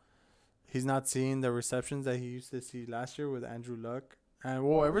 he's not seeing the receptions that he used to see last year with Andrew Luck. And,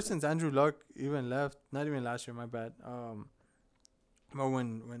 ever since Andrew Luck even left, not even last year, my bad. But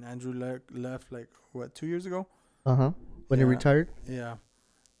when Andrew Luck left, 2 years ago? Uh-huh. When he retired? Yeah.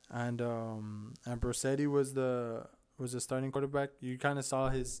 And Brossetti was the starting quarterback. You kind of saw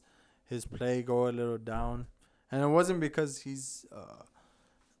his play go a little down, and it wasn't because he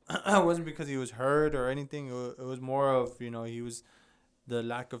was hurt or anything. It was more of he was the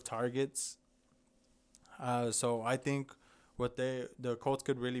lack of targets. So I think what the Colts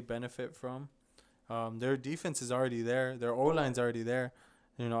could really benefit from, their defense is already there. Their O-line's already there.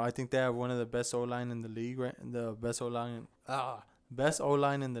 I think they have one of the best O-line in the league, right? The best O-line. Best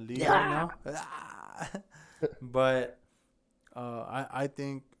O-line in the league right now. But I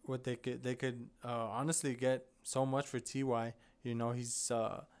think what they could honestly get so much for T.Y. He's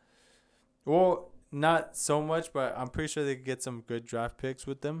not so much, but I'm pretty sure they could get some good draft picks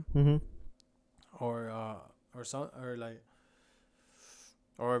with them. Mm-hmm. or some or like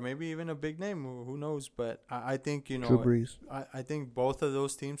or maybe even a big name. Who knows? But I think Drew know Brees. I think both of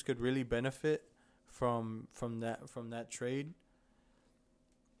those teams could really benefit from that trade.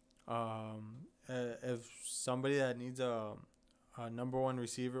 If somebody that needs a number one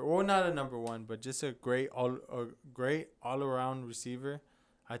receiver, or not a number one, but just a great all around receiver,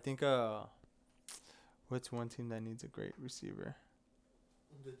 I think what's one team that needs a great receiver?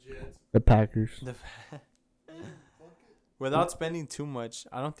 The Jets. The Packers. Without spending too much,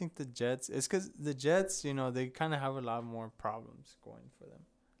 I don't think the Jets. It's because the Jets, they kind of have a lot more problems going for them.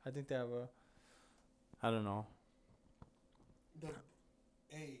 I think they have I don't know. The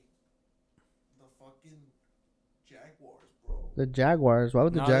fucking Jaguars, bro. The Jaguars. Why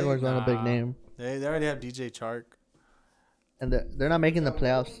would the Jaguars want a big name? They already have DJ Chark. And they're not making the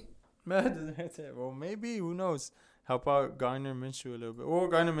playoffs. Well, maybe, who knows? Help out Gardner Minshew a little bit. Well,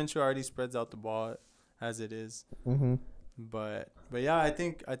 Gardner Minshew already spreads out the ball as it is. Mm-hmm. But yeah, I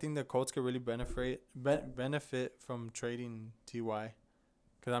think the Colts could really benefit from trading Ty,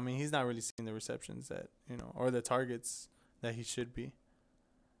 because I mean he's not really seeing the receptions that or the targets that he should be.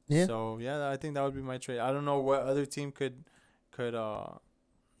 Yeah. So yeah, I think that would be my trade. I don't know what other team could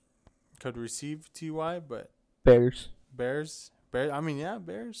receive Ty, but Bears. I mean, yeah,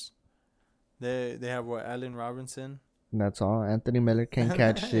 Bears. They have what, Allen Robinson. And that's all. Anthony Miller can't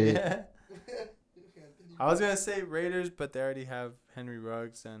catch shit. Yeah. I was gonna say Raiders, but they already have Henry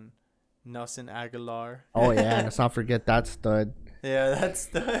Ruggs and Nelson Aguilar. Oh yeah, let's not forget that stud. Yeah, that's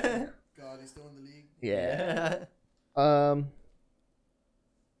the. God, he's still in the league. Yeah.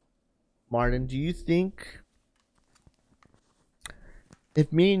 Martin, do you think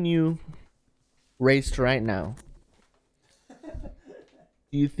if me and you raced right now, do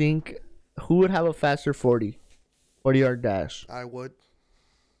you think who would have a faster 40-yard dash? I would.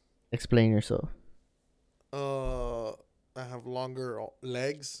 Explain yourself. I have longer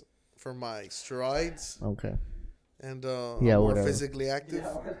legs for my strides. Okay. And yeah, I'm more whatever. physically active.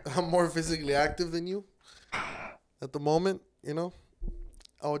 I'm more physically active than you. At the moment,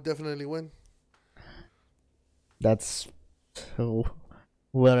 I would definitely win. That's so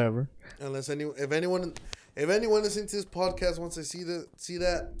whatever. Unless if anyone listening to this podcast wants to see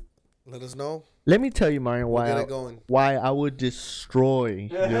that, let us know. Let me tell you, Martin, We'll get it going. why I would destroy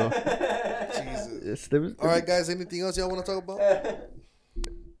you. Jesus. There All right, guys. Anything else y'all want to talk about?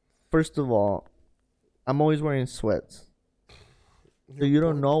 First of all, I'm always wearing sweats. So you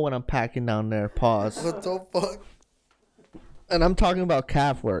don't know what I'm packing down there. Pause. What the fuck? And I'm talking about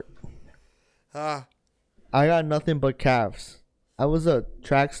calf work. Ah, I got nothing but calves. I was a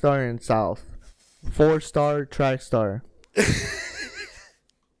track star in South. 4-star track star.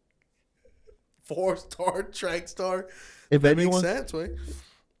 4-star track star. If That anyone, makes sense, right?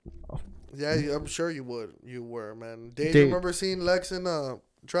 Yeah, I'm sure you would. You were, man. Dave, you Dave. remember seeing Lex in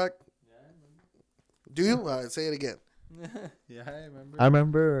track? Yeah, I remember. Do you? All right, say it again. Yeah, I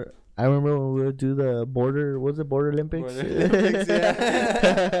remember. I remember when we would do the border. Was it Border Olympics? Border Olympics,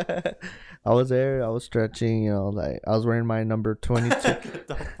 yeah. I was there. I was stretching. Like I was wearing my number 22. Get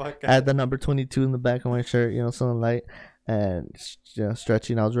the fuck I had the number 22 in the back of my shirt. Something light, and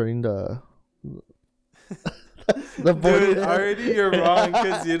stretching. I was wearing the border. Dude, already you're wrong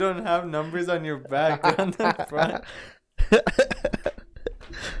because you don't have numbers on your back on the front.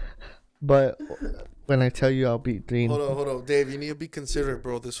 But when I tell you I'll be Dean. Hold on. Dave, you need to be considerate,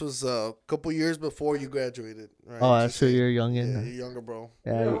 bro. This was a couple years before you graduated, right? Oh, that's true. You're young Yeah, in. you're younger, bro.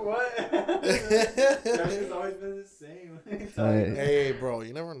 Yeah. What? It's always been the same. Hey, bro,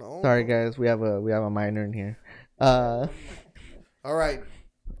 you never know. Sorry, guys. We have a minor in here. All right.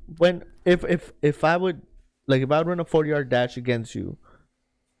 If I would run a 40-yard dash against you,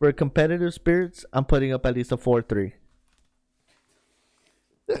 for competitive spirits, I'm putting up at least a 4.3.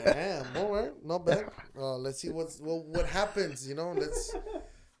 Damn, all right, not bad. Let's see what happens.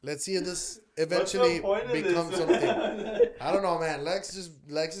 Let's see if this eventually becomes something. I don't know, man. Lex is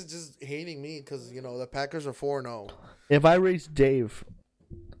just hating me because the Packers are 4-0. If I race Dave,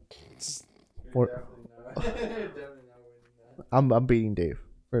 I'm beating Dave.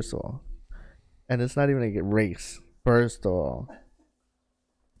 First of all, and it's not even a race. First of all,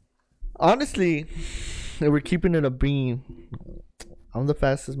 honestly, if we're keeping it a bean. I'm the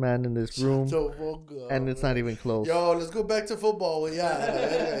fastest man in this room, and it's not even close. Yo, let's go back to football.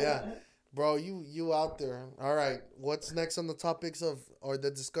 Yeah. Bro, you out there. All right. What's next on the topics or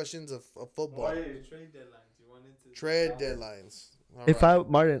the discussions of football? Trade deadlines. You wanted to Trade deadlines. All right.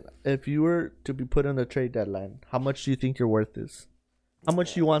 Martin, if you were to be put on a trade deadline, how much do you think your worth is? How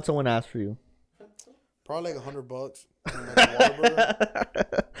much do you want someone to ask for you? Probably like $100.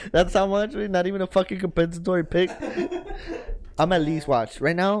 Like That's how much. Not even a fucking compensatory pick. I'm at least watch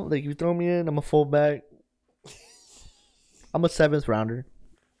right now. Like you throw me in, I'm a fullback. I'm a 7th rounder.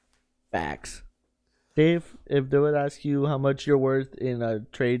 Facts. Dave, if they would ask you how much you're worth in a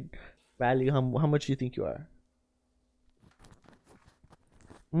trade value, how much do you think you are?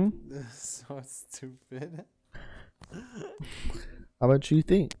 This is so stupid. How much do you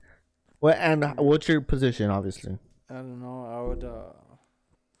think? Well, and what's your position, obviously? I don't know. I would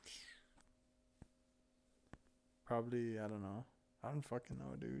probably, I don't know. I don't fucking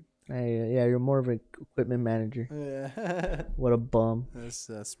know, dude. Hey, yeah, you're more of an equipment manager. Yeah. What a bum.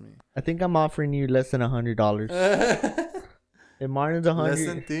 That's me. I think I'm offering you less than $100. If Martin's 100, Less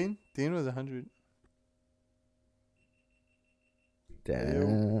than Dean? Dean was 100.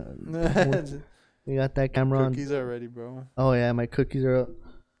 damn. You got that camera on. Cookies are ready, bro. Oh yeah, my cookies are up.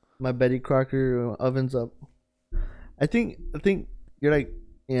 My Betty Crocker oven's up. I think you're like,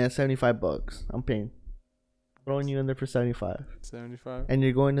 yeah, $75. I'm paying. Throwing you in there for 75. 75. And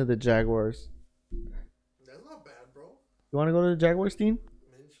you're going to the Jaguars. That's not bad, bro. You want to go to the Jaguars, team?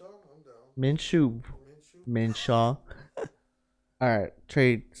 Minshaw, I'm down. Minshew. Minshaw. All right,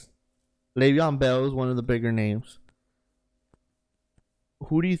 trades. Le'Veon Bell is one of the bigger names.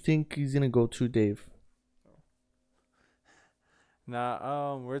 Who do you think he's gonna go to, Dave?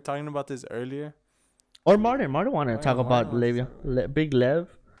 Nah, we were talking about this earlier. Or Martin. Martin want to talk about Le'Veon. Big Lev.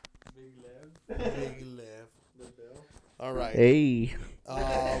 Big left. All right. Hey.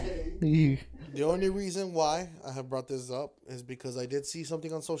 The only reason why I have brought this up is because I did see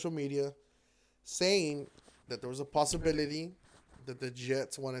something on social media saying that there was a possibility that the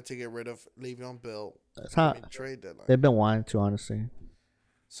Jets wanted to get rid of Le'Veon Bell That's how in trade deadline. they've been wanting to, honestly.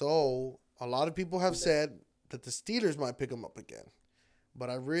 So a lot of people have said that the Steelers might pick him up again,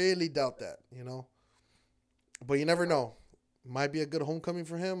 but I really doubt that, you know. But you never know. Might be a good homecoming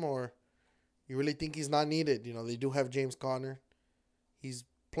for him, or you really think he's not needed. You know, they do have James Conner. He's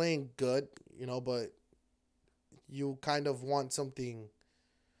playing good, you know, but you kind of want something.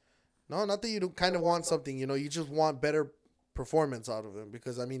 No, not that you don't kind of want something, you know, you just want better performance out of him,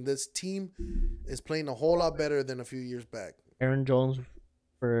 because I mean this team is playing a whole lot better than a few years back. Aaron Jones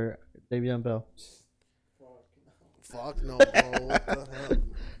for Le'Veon Bell. Fuck no, bro. What the hell?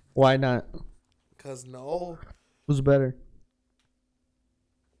 Why not? Cause no, Who's better?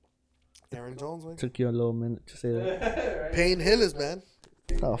 Aaron Jones, man. Took you a little minute to say that. Payne Hillis, man.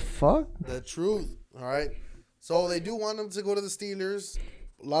 The fuck? The truth. All right. So they do want him to go to the Steelers.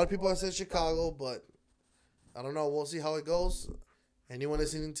 A lot of people have said Chicago, but I don't know. We'll see how it goes. Anyone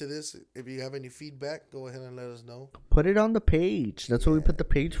listening to this, if you have any feedback, go ahead and let us know. Put it on the page. That's what we put the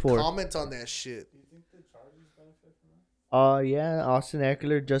page for. Comment on that shit. Yeah, Austin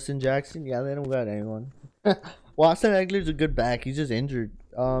Eckler, Justin Jackson. Yeah, they don't got anyone. Well, Austin Eckler's a good back. He's just injured.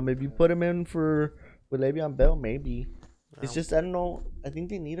 If you put him in with Le'Veon Bell, maybe. It's just, I don't know. I think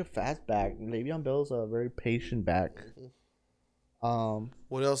they need a fast back. Le'Veon Bell's a very patient back.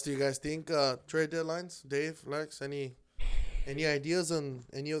 What else do you guys think? Trade deadlines, Dave, Lex. Any ideas on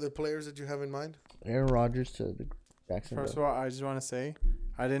any other players that you have in mind? Aaron Rodgers to the Jacksonville. First of all, I just want to say,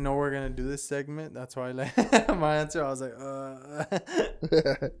 I didn't know we were gonna do this segment. That's why, like, my answer, I was like,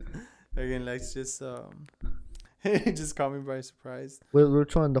 Again, Lex just he just caught me by surprise.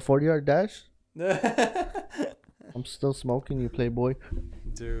 Which one? The 40-yard dash? I'm still smoking, you playboy.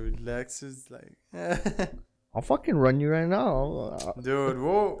 Dude, Lex is like, I'll fucking run you right now. dude,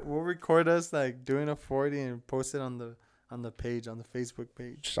 we'll record us like doing a 40 and post it on the page, on the Facebook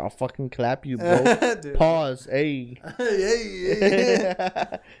page. I'll fucking clap you, bro. Dude. Pause. Hey. Hey.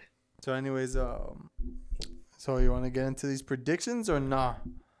 So, anyways, so you want to get into these predictions or nah?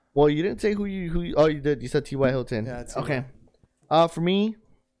 Well, you didn't say who you. Oh, you did. You said T.Y. Hilton. Yeah. Okay. For me,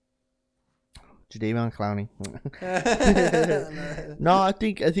 Jadeveon Clowney. No, I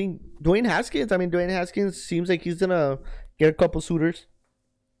think Dwayne Haskins. I mean, Dwayne Haskins seems like he's gonna get a couple suitors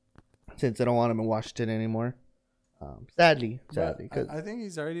since I don't want him in Washington anymore. Sadly, because I think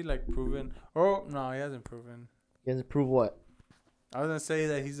he's already like proven. Oh no, he hasn't proven. he hasn't proved what. I was gonna say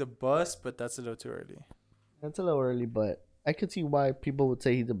that he's a bust, but that's a little too early. That's a little early, but I could see why people would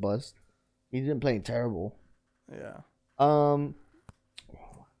say he's a bust. He's been playing terrible. Yeah.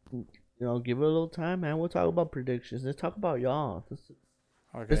 You know, give it a little time, man. We'll talk about predictions. Let's talk about y'all.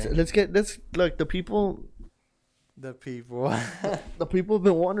 Okay. Let's look. The people The people. have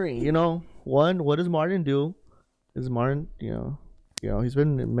been wondering. You know, what does Martin do? Is Martin, you know, he's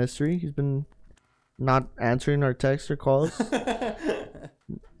been a mystery. He's been not answering our texts or calls.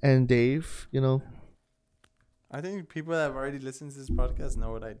 And Dave, you know, I think people that have already listened to this podcast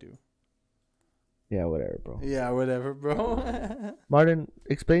know what I do. Yeah, whatever, bro. Yeah, whatever, bro. Martin,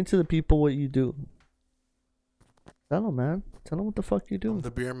 explain to the people what you do. Tell them, man. Tell them what the fuck you do. I'm the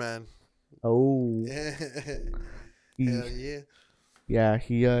beer man. Oh. He- Hell yeah. Yeah,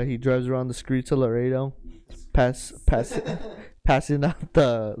 he drives around the streets of Laredo, passing out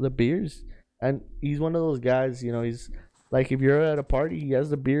the beers, and he's one of those guys. You know, he's like, if you're at a party, he has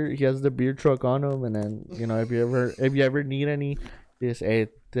the beer truck on him, and then you know, if you ever need any, just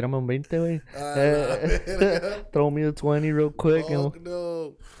tirame un 20, güey. Throw me a 20 real quick, Oh, and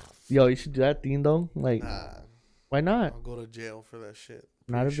no. yo, you should do that thing though. Like, Nah, why not? I'll go to jail for that shit.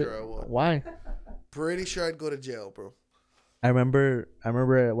 Not a Pretty bit. sure I would. Why? Pretty sure I'd go to jail, bro. I remember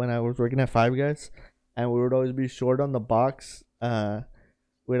when I was working at Five Guys, and we would always be short on the box.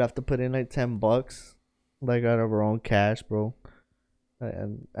 We'd have to put in like $10, like out of our own cash, bro.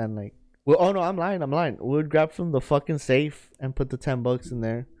 And like, well, oh no, I'm lying. We would grab from the fucking safe and put the $10 in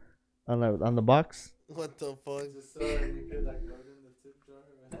there, on the box. What the fuck?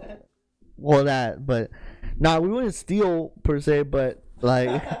 Well, that, but nah, we wouldn't steal per se, but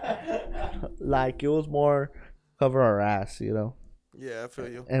like, like it was more cover our ass, you know. Yeah, I feel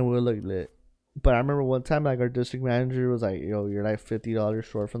you. And we look lit. But I remember one time, like, our district manager was like, "Yo, you're like $50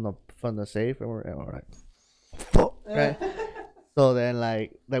 short from the safe," and we're like, "Fuck!" Right? So then,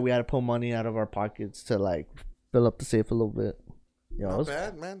 like we had to pull money out of our pockets to like fill up the safe a little bit. You know, Not it was-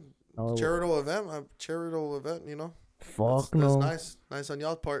 bad, man. no, Charitable event, you know. fuck That's no. nice on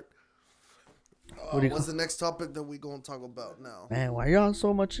y'all's part. What do you What's the next topic that we gonna talk about now? Man, why y'all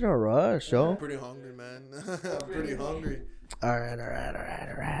so much in a rush, yo? I'm pretty hungry, man. I'm pretty hungry. All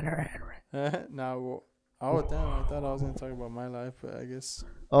right. Nah, well, oh damn! I thought I was gonna talk about my life, but I guess.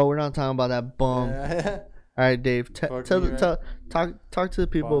 Oh, we're not talking about that bum. Yeah. All right, Dave. Fuck me, right? Talk to the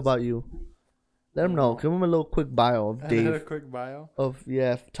people Pause. about you. Let them know. Give them a little quick bio of I had a Dave. quick bio. Of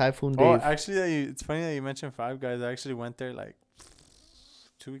Typhoon Oh, Dave. actually, it's funny that you mentioned Five Guys. I actually went there like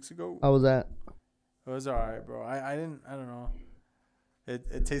 2 weeks ago. How was that? It was alright, bro. I don't know.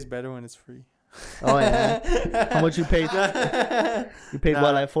 It tastes better when it's free. Oh yeah. How much you paid? You paid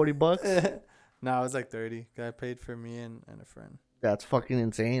what, like $40? No, it was like 30. 'Cause I paid for me and a friend. That's fucking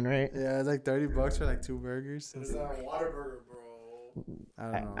insane, right? Yeah, it was like $30 for like 2 burgers. It's not a Whataburger, bro. I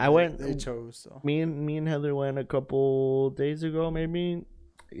don't know. I went- They chose so. Me and Heather went a couple days ago, maybe.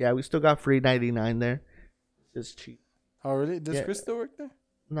 Yeah, we still got free 99 there. It's cheap. Oh really? Does Yeah. Chris still work there?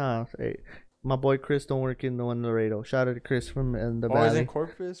 Nah, hey, my boy Chris don't work in the one in Laredo. Shout out to Chris from in the Oh, he's Valley. in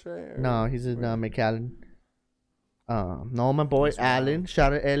Corpus, right? Or- No, he's in where? McAllen. No, my boy That's wild. Allen.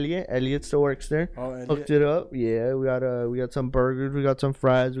 Shout out Elliot. Elliot still works there. Oh, Elliot. Hooked it up. Yeah, we got some burgers. We got some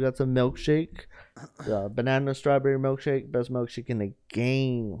fries. We got some milkshake. Banana strawberry milkshake. Best milkshake in the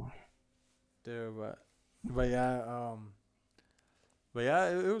game. Dude, but yeah,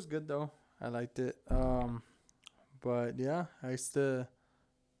 it was good though. I liked it. But yeah, I used to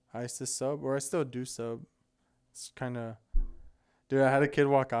sub, or I still do sub. It's kind of, dude. I had a kid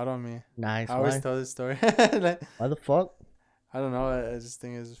walk out on me. Nice. I always Why? tell this story. Like, Why the fuck? I don't know. I just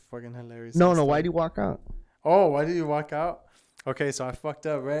think it's fucking hilarious. No. This Why story. do you walk out? Oh, why did you walk out? Okay, so I fucked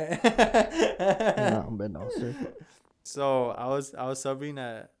up, right? No, but no, sir. So I was subbing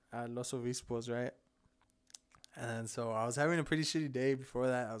at Los Obispos, right? And so I was having a pretty shitty day before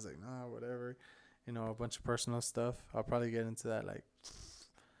that. I was like, nah, whatever. You know, a bunch of personal stuff. I'll probably get into that like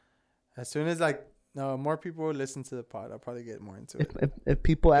as soon as like more people listen to the pod. I'll probably get more into it. If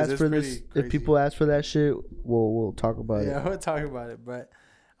people 'Cause ask it's for pretty this, if crazy. people ask for that shit, we'll talk about Yeah, it. we'll talk about it. But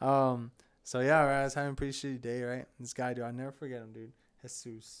so yeah, right, I was having a pretty shitty day, right? This guy, dude, I'll never forget him, dude.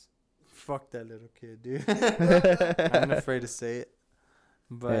 Jesus. Fuck that little kid, dude. I'm not afraid to say it.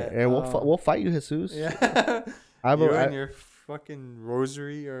 But Hey, we'll fight you, Jesus. yeah. I You will. and your fucking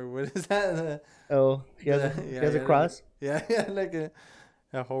rosary or what is that? Oh, he has Yeah, he yeah, has a yeah, cross. Yeah, like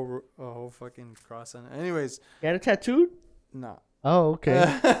a whole fucking cross on it. Anyways, He had a tattoo. nah. Oh, okay.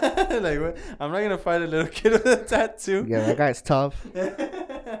 Like what? I'm not gonna fight a little kid with a tattoo. Yeah, that guy's tough.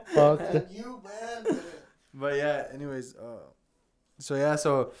 Fuck. Man, you, man. But yeah, anyways,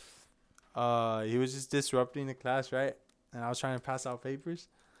 so he was just disrupting the class, right? And I was trying to pass out papers,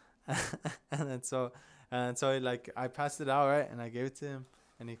 and so like I passed it out, right? And I gave it to him,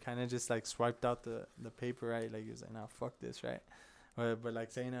 and he kind of just like swiped out the paper, right? Like he was like, "Nah, fuck this," right? But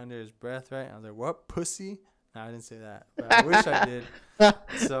like saying it under his breath, right? I was like, "What, pussy?" No, I didn't say that, but I wish I did.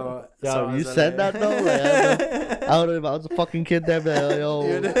 So, Yo, so I you was said like- that though. Like, I would have. I was a fucking kid there, but yo,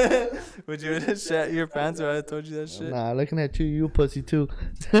 Would you have shat your pants if I had told you that shit? nah, looking at you, you a pussy too.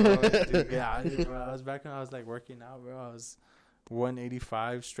 Oh, dude, yeah, I did, bro. I was back when I was like working out, bro. I was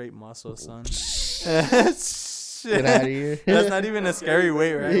 185 straight muscle, son. Shit. Get out of here. That's not even a scary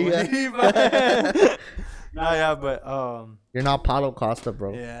weight, right? Yeah. No, yeah, but You're not Paulo Costa,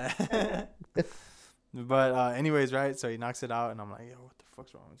 bro. yeah. But anyways, right? So he knocks it out, and I'm like, yo, what the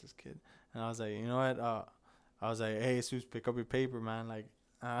fuck's wrong with this kid? And I was like, you know what? I was like, hey, Jesus, pick up your paper, man. Like,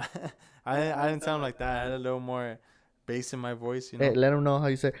 I didn't sound like that. I had a little more bass in my voice, you know. Hey, let him know how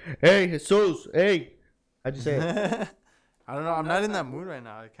you say, hey, Jesus, hey. How'd you say it? I don't know. I'm not in that mood right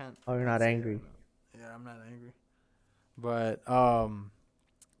now. I can't. Oh, you're not angry. Yeah, I'm not angry. But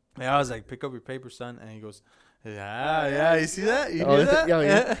yeah, I was like, pick up your paper, son, and he goes, yeah. You see that? You hear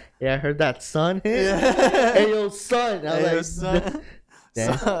that? Yeah, I heard that son hit. Yeah. Hey, yo, son. I Hey, was yo, like, son.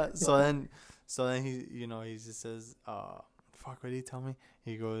 Damn. So then he, you know, he just says, fuck, what did he tell me?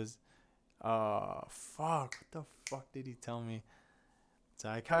 He goes, fuck, what the fuck did he tell me? So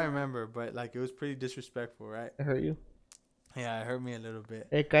I can't remember, but like it was pretty disrespectful, right? I hurt you. Yeah, it hurt me a little bit.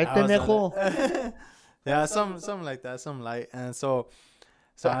 Hey, I cállate, was nejo. on yeah, something like that, something light. And so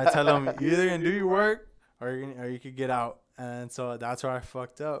I tell him, you either gonna do your work or you could get out. And so that's where I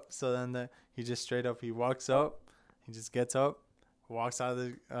fucked up. So then he just straight up, he walks up, he just gets up, walks out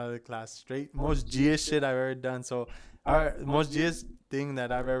of the class straight. Most G-ish shit I've ever done. So most G-ish thing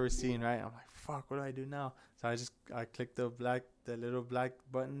that I've ever seen, right? I'm like, fuck, what do I do now? So I clicked the little black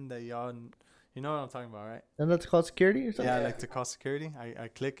button that y'all, you know what I'm talking about, right? And that's called security or something? Yeah, like to call security. I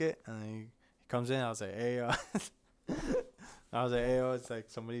click it and he comes in. I was like, hey, it's like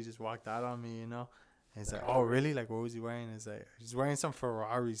somebody just walked out on me, you know? And he's like, oh, really? Like, what was he wearing? It's like, he's wearing some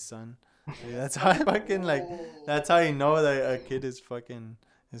Ferraris, son. Yeah, that's how I fucking, like, that's how you know that a kid is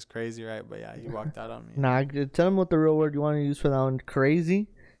crazy, right? But yeah, he walked out on me. Nah, tell him what the real word you want to use for that one. Crazy?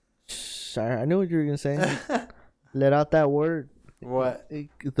 Sorry, I knew what you were going to say. Let out that word. What?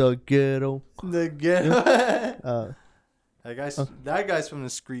 The ghetto. The ghetto. That guy's from the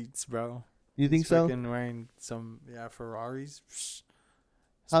streets, bro. You think He's so? freaking wearing some, Ferraris.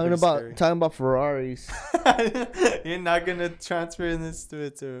 Talking about Ferraris. You're not gonna transfer this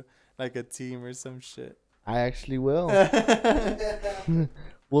to like a team or some shit. I actually will.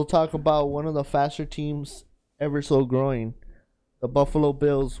 We'll talk about one of the faster teams ever so growing. The Buffalo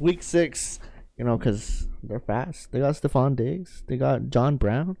Bills, week 6. You know, because they're fast. They got Stephon Diggs. They got John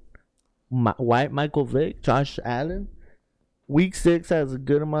Brown. Michael Vick. Josh Allen. Week 6 has a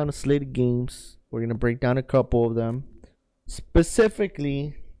good amount of slated games. We're going to break down a couple of them.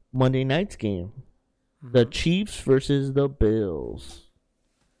 Specifically, Monday night's game. Mm-hmm. The Chiefs versus the Bills.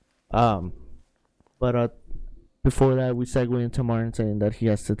 But before that, we segue into Martin saying that he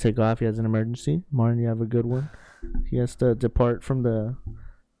has to take off. He has an emergency. Martin, you have a good one. He has to depart from the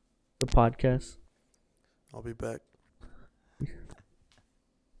podcast. I'll be back.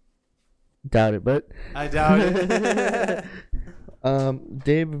 Doubt it, but I doubt it.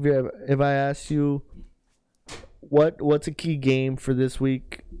 Dave, if I ask you what's a key game for this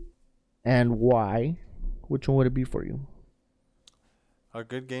week and why, which one would it be for you? A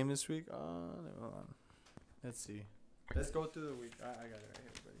good game this week? Hold on. Let's see. Let's go through the week. I got it right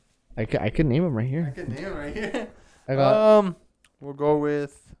here, buddy. I can name him right here. I can name it right here. I got. We'll go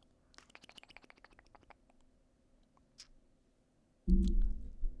with.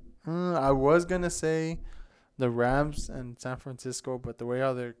 I was gonna say the Rams and San Francisco, but the way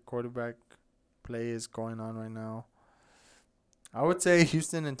how their quarterback play is going on right now, I would say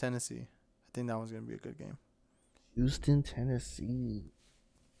Houston and Tennessee. I think that one's gonna be a good game. Houston, Tennessee.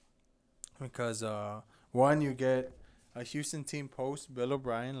 Because one, you get a Houston team post Bill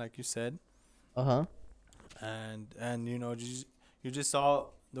O'Brien, like you said. Uh-huh. And you know, you just saw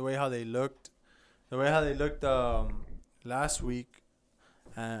the way how they looked, last week,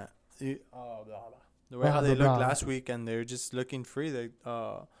 the way how they looked last week, and they're just looking free.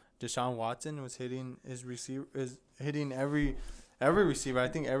 Deshaun Watson was hitting hitting every receiver. I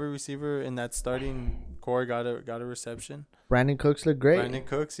think every receiver in that starting core got a reception. Brandon Cooks looked great. Brandon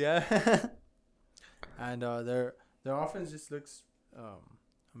Cooks, yeah. And their offense just looks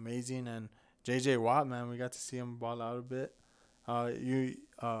amazing. And J.J. Watt, man, we got to see him ball out a bit.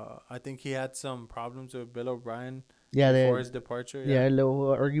 I think he had some problems with Bill O'Brien before his departure. Yeah, a little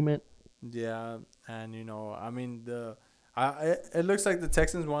argument. Yeah, and you know, I mean, it looks like the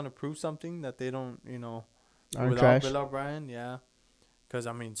Texans want to prove something that they don't, you know, Aren't without trash. Bill O'Brien. Yeah, because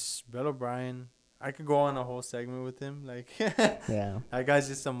I mean, Bill O'Brien, I could go on a whole segment with him. Like, yeah, that guy's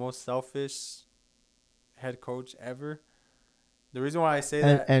just the most selfish head coach ever. The reason why I say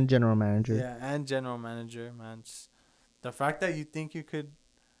that, and general manager. Yeah, and general manager, man. Just the fact that you think you could,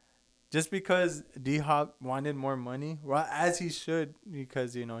 just because D-Hop wanted more money, well, as he should,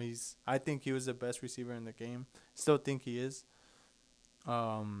 because, you know, I think he was the best receiver in the game. Still think he is.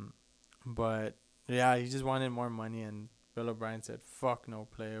 But Yeah, he just wanted more money, and Bill O'Brien said, "Fuck no,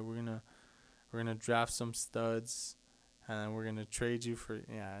 player. We're gonna draft some studs, and then we're gonna trade you for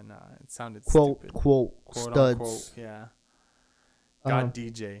yeah." No, it sounded Quote stupid. quote Quote unquote. studs. Yeah. Um, God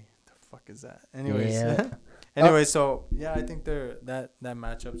DJ. The fuck is that? Anyways. Yeah. Anyway, so yeah, I think that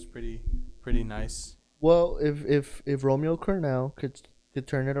matchup's pretty nice. Well, if Romeo Cornell could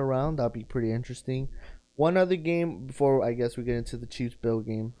turn it around, that'd be pretty interesting. One other game before I guess we get into the Chiefs Bill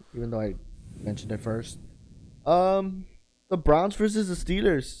game, even though I mentioned it first. The Browns versus the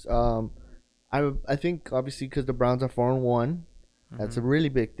Steelers. I think obviously because the Browns are 4-1, that's a really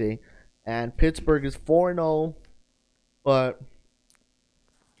big thing, and Pittsburgh is 4-0, but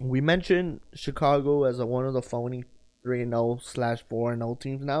we mentioned Chicago as one of the phony 3-0/4-0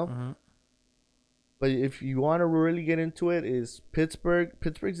 teams now. Mm-hmm. But if you want to really get into it, is Pittsburgh.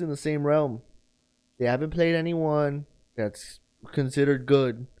 Pittsburgh's in the same realm. They haven't played anyone that's considered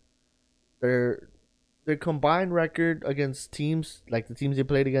good. Their combined record against teams like the teams they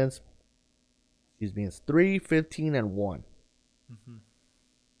played against, excuse me, is 3-15-1. Mm-hmm.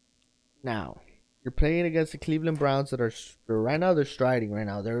 Now you're playing against the Cleveland Browns that are right now they're striding right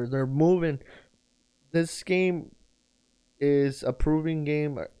now. They're moving. This game is a proving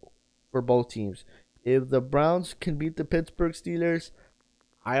game for both teams. If the Browns can beat the Pittsburgh Steelers,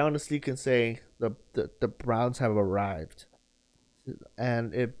 I honestly can say the Browns have arrived.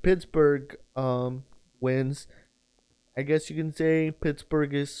 And if Pittsburgh wins, I guess you can say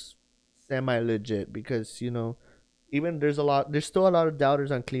Pittsburgh is semi legit because even there's still a lot of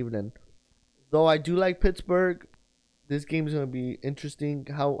doubters on Cleveland. Though I do like Pittsburgh, this game is gonna be interesting.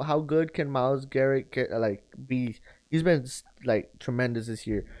 How good can Myles Garrett be? He's been tremendous this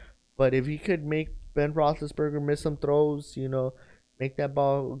year, but if he could make Ben Roethlisberger miss some throws, make that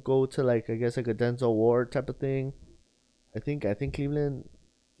ball go to I guess a Denzel Ward type of thing. I think Cleveland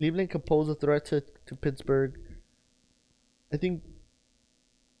could pose a threat to Pittsburgh. I think.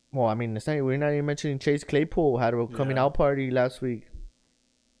 Well, I mean, we're not even mentioning Chase Claypool had a coming out party last week.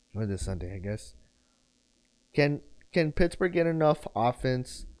 Or this Sunday, I guess. Can Pittsburgh get enough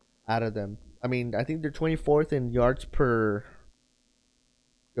offense out of them? I mean, I think they're 24th in yards per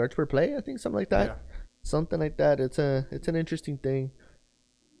play. I think something like that. Yeah. Something like that. It's an interesting thing.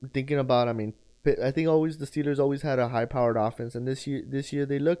 I'm thinking about. I mean, I think the Steelers always had a high-powered offense, and this year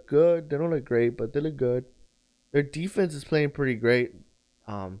they look good. They don't look great, but they look good. Their defense is playing pretty great.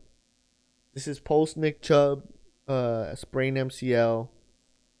 This is post Nick Chubb, sprained MCL,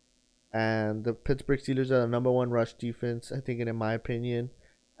 and the Pittsburgh Steelers are the number one rush defense, I think, in my opinion,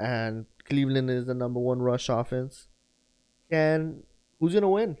 and Cleveland is the number one rush offense. Who's gonna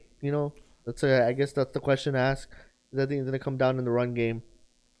win? I guess that's the question to ask. I think it's gonna come down in the run game.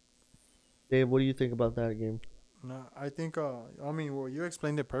 Dave, what do you think about that game? No, I think. Well, you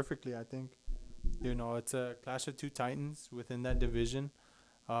explained it perfectly. I think, it's a clash of two titans within that division.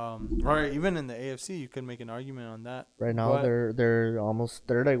 Or even in the AFC, you could make an argument on that. Right now, they're almost.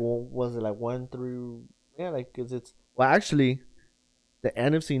 They're was it 1 through? Yeah, cause it's actually, the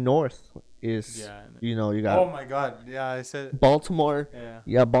NFC North is. Yeah. You got. Oh my God! Yeah, I said Baltimore. Yeah.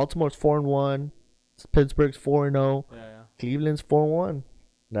 Yeah, Baltimore's 4-1. Pittsburgh's 4-0. Yeah. Cleveland's 4-1.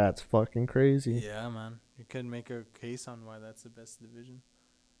 That's fucking crazy. Yeah, man. You could make a case on why that's the best division.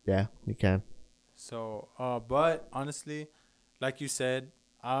 Yeah, you can. So, but honestly, like you said,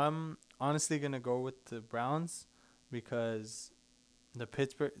 I'm honestly gonna go with the Browns because the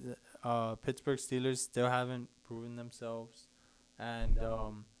Pittsburgh Steelers still haven't proven themselves, and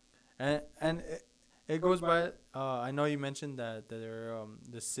it goes by. I know you mentioned that they're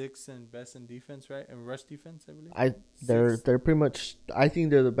the sixth and best in defense, right? And rush defense, I believe. They're pretty much. I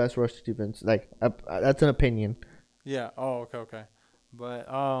think they're the best rush defense. That's an opinion. Yeah. Oh, okay. But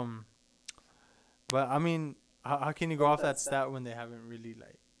I mean, how can you go off that stat when they haven't really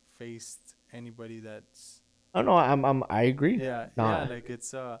faced anybody that's? I don't know. I agree. Yeah. Nah. Yeah.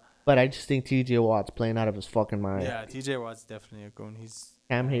 It's But I just think T.J. Watt's playing out of his fucking mind. Yeah, T.J. Watt's definitely a goon. He's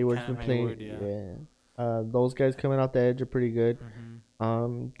Cam Hayward's been playing. Yeah. Those guys coming out the edge are pretty good.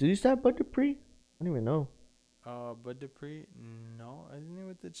 Mm-hmm. Did you start Bud Dupree? I don't even know. Bud Dupree? No, isn't he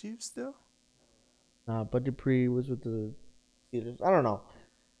with the Chiefs still? Bud Dupree was with the Steelers. I don't know,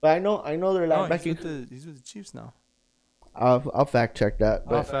 but I know they're linebacking. He's with the Chiefs now. I'll fact check that.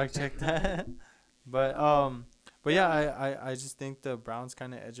 I'll fact check that. But yeah, I just think the Browns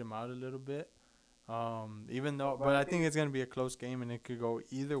kind of edge them out a little bit. But I think it's gonna be a close game and it could go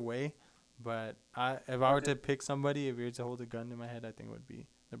either way. But if I were to pick somebody, if you were to hold a gun to my head, I think it would be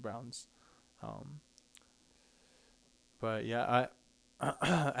the Browns. But yeah,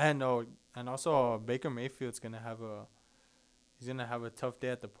 and also Baker Mayfield's gonna have a tough day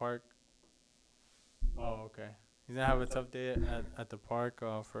at the park. Oh, okay. He's gonna have a tough day at the park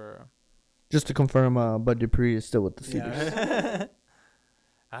for. Just to confirm, Bud Dupree is still with the Steelers.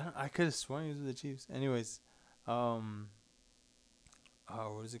 Yeah. I could have sworn he was with the Chiefs. Anyways, what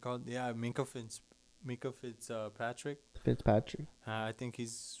is it called? Yeah, Minka Fitzpatrick. Fitzpatrick. I think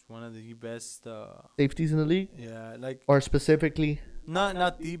he's one of the best. Safeties in the league? Yeah, like Or specifically?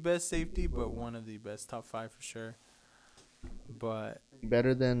 not the best safety, but one of the best, top 5 for sure. But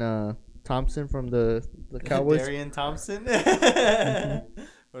Better than Thompson from the Cowboys? Darian Thompson.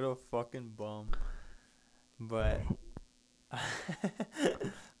 What a fucking bum. But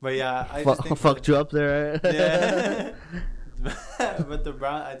but yeah, I just think Fucked you up there. Right? Yeah. But the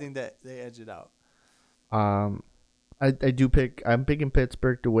Browns, I think that they edge it out. I'm picking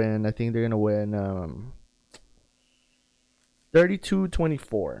Pittsburgh to win. I think they're gonna win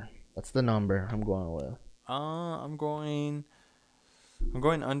 32-24. That's the number I'm going with. I'm going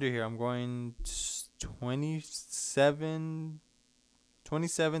under here. I'm going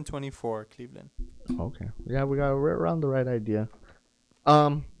 27-24 Cleveland. Okay. Yeah, we're around the right idea.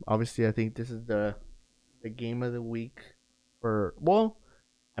 Obviously I think this is the game of the week for, well,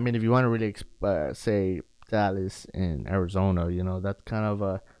 I mean, if you want to really say Dallas and Arizona, that's kind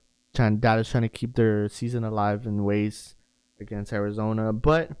of Dallas trying to keep their season alive in ways against Arizona.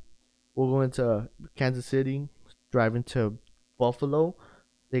 But we'll go into Kansas City, driving to Buffalo.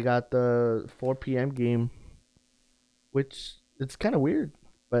 They got the 4 p.m. game, which it's kind of weird.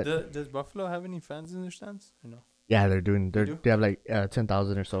 But does Buffalo have any fans in their stands? Or no? Yeah, they have like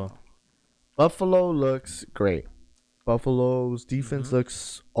 10,000 or so. Buffalo looks great. Buffalo's defense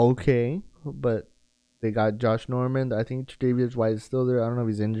looks okay, but they got Josh Norman. I think Tre'Davious White is still there. I don't know if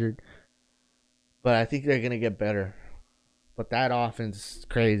he's injured, but I think they're gonna get better. But that offense is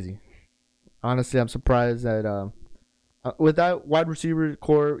crazy. Honestly, I'm surprised that with that wide receiver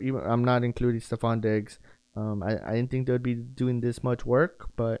core, even I'm not including Stephon Diggs. I didn't think they'd be doing this much work,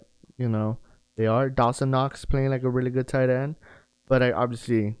 but they are. Dawson Knox playing like a really good tight end, but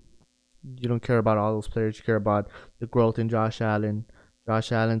obviously you don't care about all those players. You care about the growth in Josh Allen.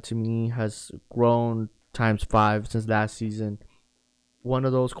 Josh Allen to me has grown times 5 since last season. One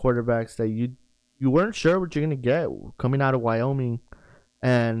of those quarterbacks that you weren't sure what you're gonna get coming out of Wyoming,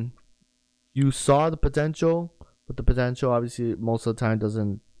 and you saw the potential, but the potential obviously most of the time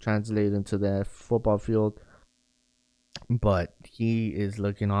doesn't translate into the football field. But he is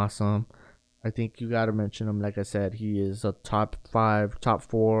looking awesome. I think you gotta mention him. Like I said, he is a top 5, top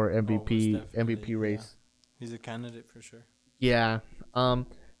 4 MVP race. Yeah. He's a candidate for sure. Yeah.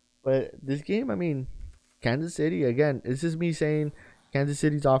 But this game, I mean, Kansas City again. This is me saying Kansas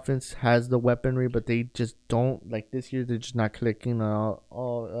City's offense has the weaponry, but they just don't, like, this year. They're just not clicking.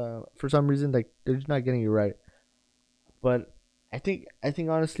 For some reason, like, they're just not getting it right. But I think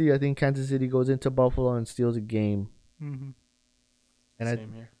honestly, I think Kansas City goes into Buffalo and steals a game. Mm-hmm. And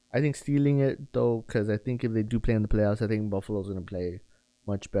Same here. I think stealing it, though, because I think if they do play in the playoffs, I think Buffalo's going to play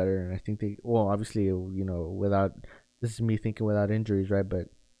much better. And I think obviously, without, this is me thinking without injuries, right? But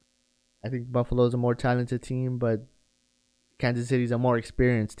I think Buffalo's a more talented team, but Kansas City's a more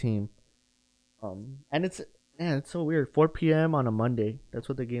experienced team. And it's so weird. 4 p.m. on a Monday. That's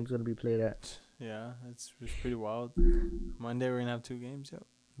what the game's going to be played at. Yeah, it's pretty wild. Monday we're going to have 2 games, yep.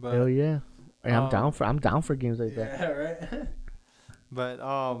 But, hell yeah. Hey, I'm down for games like that. Yeah, right. But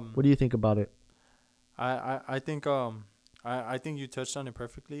what do you think about it? I think I think you touched on it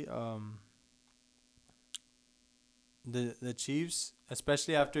perfectly. The Chiefs,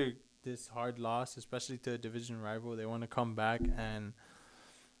 especially after this hard loss, especially to a division rival, they want to come back and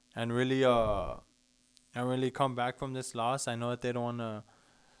really come back from this loss. I know that they don't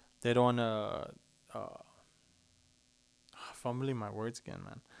wanna fumbling my words again,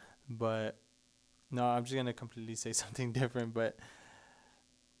 man. But no, I'm just gonna completely say something different. But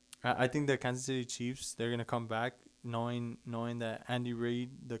I think the Kansas City Chiefs, they're gonna come back knowing that Andy Reid,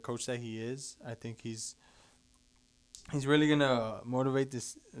 the coach that he is, I think he's really gonna motivate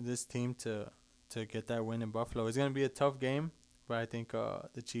this team to get that win in Buffalo. It's gonna be a tough game, but I think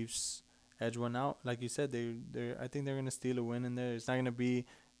the Chiefs edge one out. Like you said, I think they're gonna steal a win in there. It's not gonna be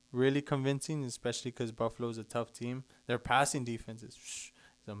really convincing, especially because Buffalo's a tough team. Their passing defense is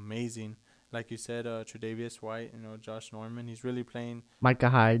amazing. Like you said, Tre'Davious White, Josh Norman, he's really playing. Micah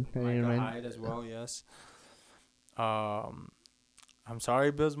Hyde. Hyde as well, yes. I'm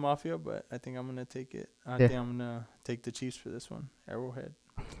sorry, Bills Mafia, but I think I'm going to take it. I think I'm going to take the Chiefs for this one. Arrowhead.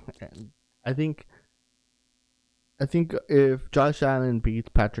 I think if Josh Allen beats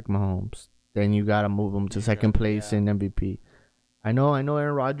Patrick Mahomes, then you got to move him to second place in MVP. I know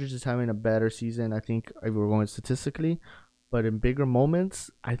Aaron Rodgers is having a better season, I think, if we're going statistically. But in bigger moments,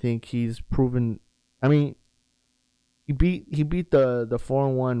 I think he's proven I mean, he beat the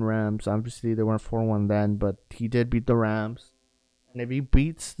 4-1 Rams. Obviously, they weren't 4-1 then, but he did beat the Rams. And if he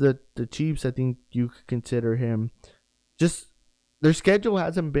beats the Chiefs, I think you could consider him just their schedule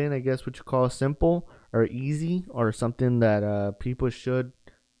hasn't been, I guess, what you call simple or easy or something that people should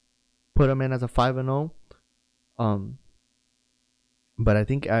put them in as a 5-0. Um, but I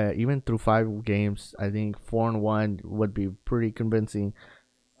think even through 5 games, I think 4-1 would be pretty convincing.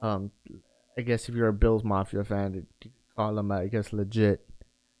 Um, I guess if you're a Bills Mafia fan, you could call them, I guess, legit.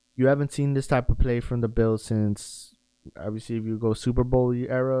 You haven't seen this type of play from the Bills since, obviously, if you go Super Bowl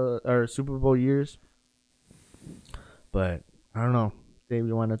era or Super Bowl years. But I don't know, Dave.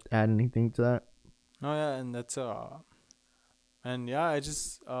 You want to add anything to that? No, yeah, and and yeah, I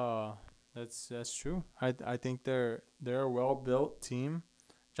just that's true. I think they're a well built team.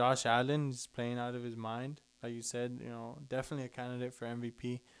 Josh Allen is playing out of his mind, like you said. Definitely a candidate for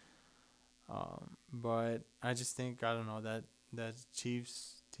MVP. But I just think I don't know that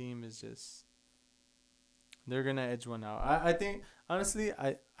Chiefs team is just they're gonna edge one out. I think honestly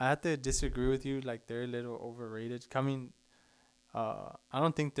I have to disagree with you. Like they're a little overrated. I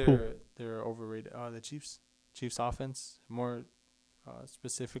don't think they're overrated. The Chiefs offense more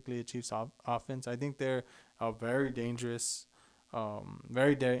specifically the Chiefs offense. I think they're a very dangerous,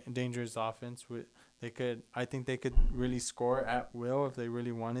 dangerous offense. I think they could really score at will if they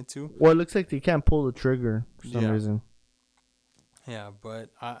really wanted to. Well, it looks like they can't pull the trigger for some reason. Yeah, but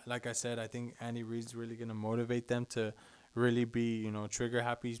like I said, I think Andy Reid's really gonna motivate them to really be, trigger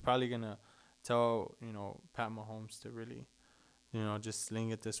happy. He's probably gonna tell, Pat Mahomes to really, just sling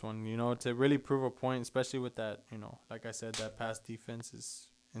it this one, to really prove a point, especially with that, like I said, that pass defense is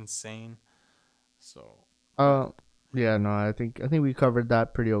insane. So. Yeah, no, I think we covered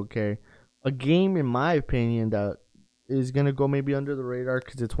that pretty okay. A game, in my opinion, that is gonna go maybe under the radar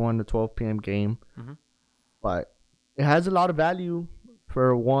because it's 1 to 12 p.m. game, but it has a lot of value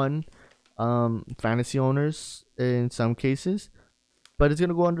for fantasy owners in some cases, but it's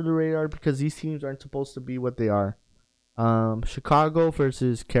gonna go under the radar because these teams aren't supposed to be what they are. Chicago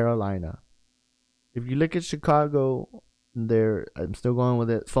versus Carolina. If you look at Chicago, I'm still going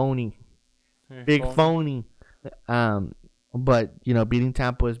with it. Phony. Big phony. But beating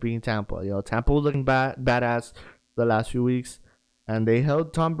Tampa is beating Tampa. Tampa was looking badass the last few weeks, and they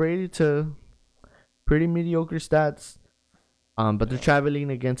held Tom Brady to pretty mediocre stats. But they're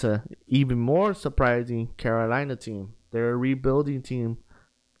traveling against a even more surprising Carolina team. They're a rebuilding team.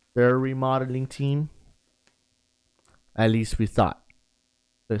 They're a remodeling team. At least we thought.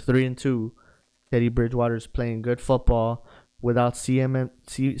 They're 3-2. Teddy Bridgewater's playing good football without C-Mac.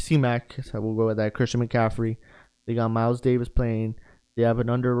 So we'll go with that. Christian McCaffrey. They got Miles Davis playing. They have an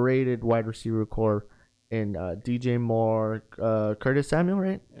underrated wide receiver core in DJ Moore, Curtis Samuel,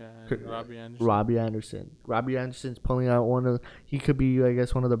 right? Yeah, Robbie Anderson. Robbie Anderson's pulling out he could be, I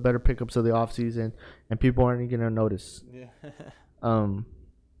guess, one of the better pickups of the offseason, and people aren't going to notice. Yeah.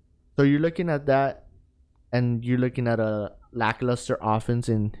 So you're looking at that, and you're looking at a lackluster offense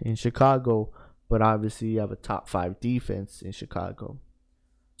in Chicago, but obviously you have a top 5 defense in Chicago.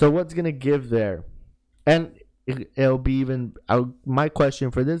 So what's going to give there? And it'll be even my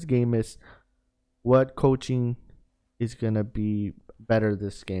question for this game is what coaching is going to be better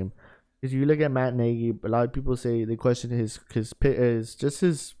this game? Because you look at Matt Nagy, a lot of people say they question his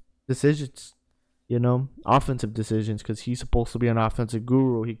decisions, offensive decisions, because he's supposed to be an offensive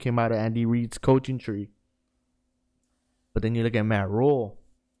guru. He came out of Andy Reid's coaching tree. But then you look at Matt Rule.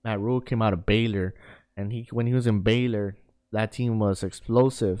 Matt Rule came out of Baylor, and when he was in Baylor, that team was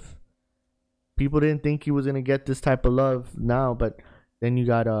explosive. People didn't think he was gonna get this type of love now, but then you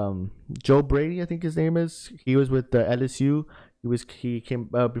got Joe Brady, I think his name is. He was with the LSU. He came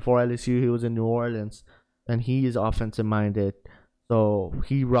before LSU. He was in New Orleans, and he is offensive minded. So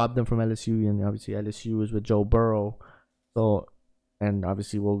he robbed them from LSU, and obviously LSU was with Joe Burrow. So, and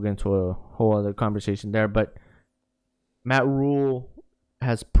obviously we'll get into a whole other conversation there. But Matt Rule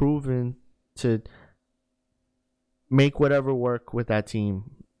has proven to make whatever work with that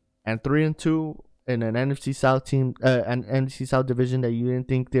team. And 3-2 in an NFC South team, an NFC South division that you didn't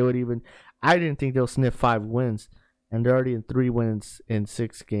think they would even. I didn't think they'll sniff 5 wins, and they're already in 3 wins in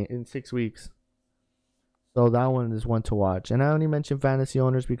 6 weeks. So that one is one to watch. And I only mentioned fantasy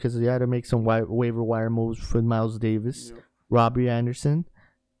owners because they had to make some waiver wire moves for Miles Davis, Robbie Anderson,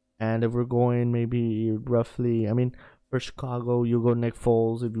 and if we're going maybe roughly, for Chicago, you go Nick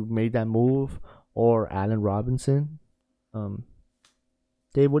Foles if you made that move, or Allen Robinson.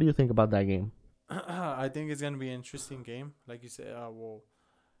 Dave, what do you think about that game? I think it's going to be an interesting game. Like you said,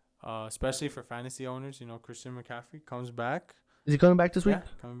 especially for fantasy owners, Christian McCaffrey comes back. Is he coming back this week? Yeah,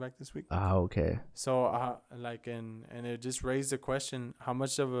 coming back this week. Ah, okay. So, and it just raised the question: how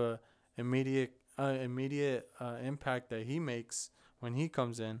much of a immediate impact that he makes when he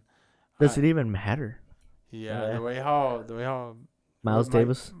comes in? Does it even matter? Yeah, the way how Miles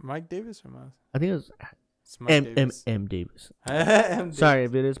Davis. Mike Davis or Miles? I think it was It's Mike Davis. M Davis. M. Sorry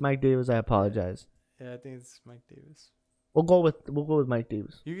if it is Mike Davis. I apologize. Yeah, I think it's Mike Davis. We'll go with Mike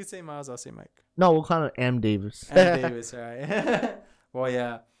Davis. You can say Miles, I'll say Mike. No, we'll call him M Davis. M. Davis, right? Well,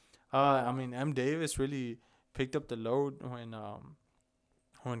 yeah. I mean, M. Davis really picked up the load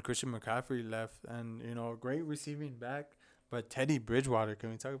when Christian McCaffrey left, and great receiving back. But Teddy Bridgewater, can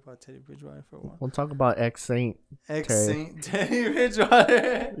we talk about Teddy Bridgewater for a while? We'll talk about ex Saint. Ex-Saint Teddy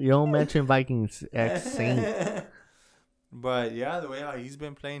Bridgewater. You don't mention Vikings ex Saint. But yeah, the way how he's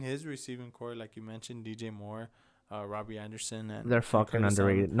been playing his receiving core, like you mentioned, DJ Moore, Robbie Anderson, and They're fucking Curtis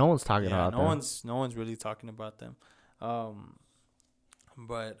underrated. No one's talking about them. No one's really talking about them.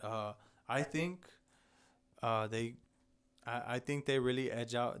 But I think I think they really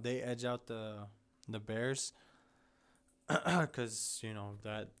edge out the Bears. Because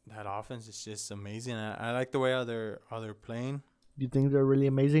that offense is just amazing. I like the way how they're playing. You think they're really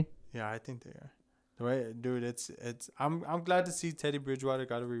amazing? Yeah, I think they are. The way, dude, it's I'm glad to see Teddy Bridgewater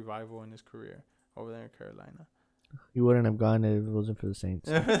got a revival in his career over there in Carolina. You wouldn't have gone if it wasn't for the Saints.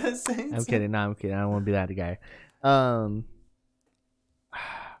 The Saints. I'm kidding. No, I'm kidding. I don't want to be that guy. I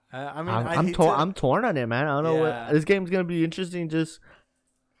mean, I'm torn on it, man. I don't know what this game's gonna be interesting. Just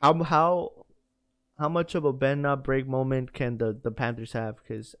how much of a bend not break moment can the Panthers have?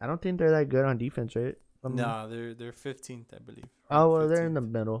 Because I don't think they're that good on defense, right? No, they're 15th, I believe. Oh well, they're in the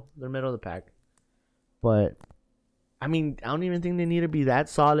middle. They're middle of the pack. But I mean, I don't even think they need to be that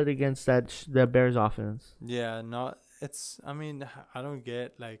solid against the Bears offense. Yeah, no, I mean, I don't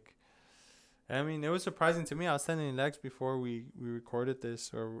get I mean, it was surprising to me. I was sending legs before we recorded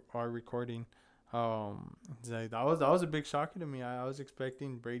this or our recording. It's like that was a big shocker to me. I was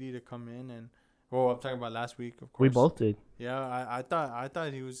expecting Brady to come in and. Well, I'm talking about last week, of course. We both did. Yeah, I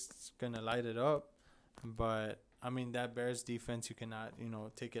thought he was gonna light it up, but I mean that Bears defense, you cannot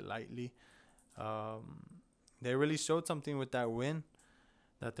take it lightly. They really showed something with that win,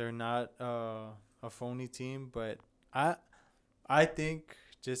 that they're not a phony team. But I think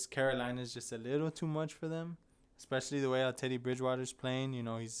just Carolina's just a little too much for them, especially the way how Teddy Bridgewater's playing.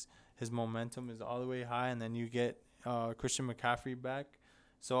 His momentum is all the way high, and then you get Christian McCaffrey back.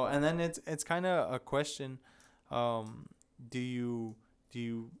 So and then it's kind of a question, do you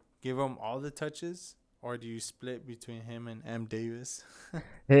give him all the touches or do you split between him and M. Davis?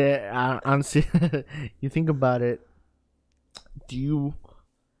 Yeah, honestly, you think about it.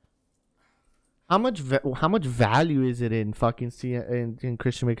 How much value is it in fucking in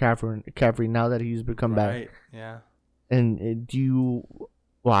Christian McCaffrey now that he's become back? Yeah. And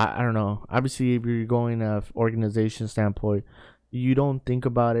well, I don't know. Obviously, if you're going organization standpoint. You don't think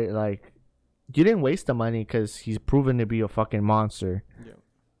about it like you didn't waste the money because he's proven to be a fucking monster. Yeah.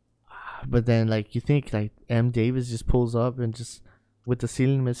 But then you think M. Davis just pulls up and just with the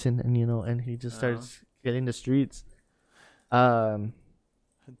ceiling missing and he just starts getting the streets. The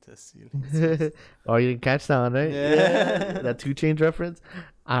ceiling. Oh, you didn't catch that one, right? Yeah. That 2 Chainz reference.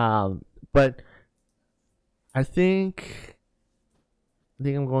 But I think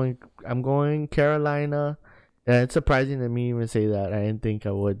I'm going Carolina. Yeah, it's surprising to me even say that. I didn't think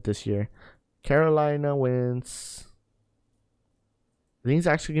I would this year. Carolina wins. I think it's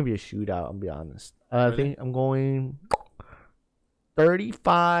actually going to be a shootout, I'll be honest. Really? I think I'm going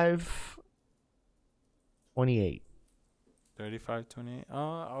 35-28. 35-28.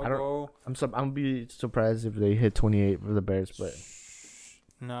 I'll go. I'm going to be surprised if they hit 28 for the Bears, but.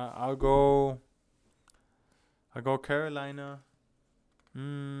 No, I'll go Carolina.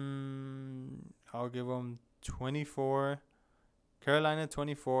 I'll give them 24. Carolina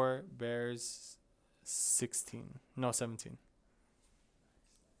 24. Bears 16. No, 17.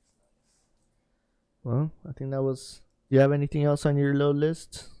 Well, I think that was. Do you have anything else on your little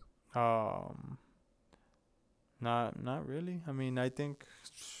list? Not really. I mean, I think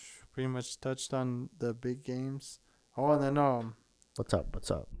pretty much touched on the big games. Oh, and then What's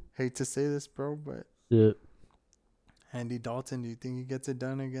up? Hate to say this, bro, but yeah. Andy Dalton, do you think he gets it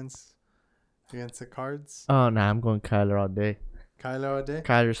done against the Cards? Oh, nah, I'm going Kyler all day. Kyler all day?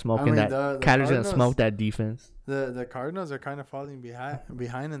 Kyler's smoking that. Kyler's going to smoke that defense. The Cardinals are kind of falling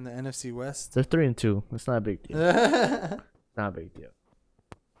behind in the NFC West. They're 3-2. It's not a big deal. Not a big deal.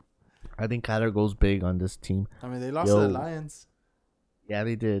 I think Kyler goes big on this team. I mean, they lost to the Lions. Yeah,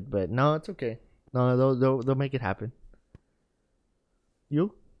 they did, but no, it's okay. No, they'll make it happen.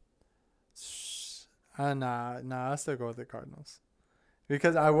 You? I'll still go with the Cardinals.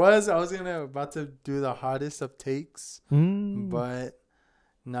 Because I was about to do the hottest of takes, but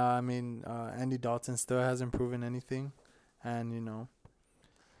I mean, Andy Dalton still hasn't proven anything, and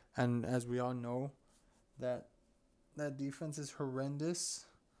and as we all know, that defense is horrendous,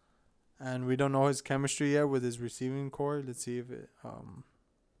 and we don't know his chemistry yet with his receiving core. Let's see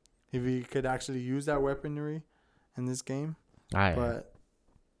if he could actually use that weaponry in this game. But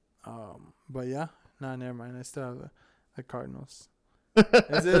yeah, never mind. I still have the Cardinals.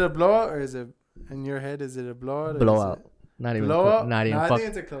 Is it a blowout or is it in your head? Is it a blowout? Blowout. Not even. Blowout? Not even. I think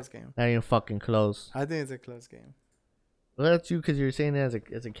it's a close game. Not even fucking close. I think it's a close game. Well, that's you because you're saying it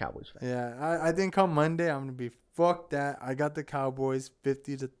as a Cowboys fan. Yeah, I think come Monday I'm gonna be fuck that. I got the Cowboys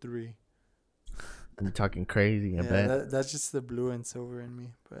 50-3. I'm talking crazy. I bet. That's just the blue and silver in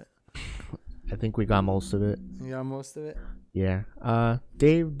me, but I think we got most of it. you got most of it. Yeah.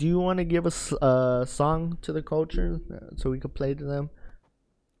 Dave, do you want to give us a song to the culture so we could play to them?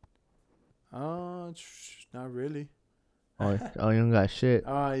 Not really. Oh, you don't got shit.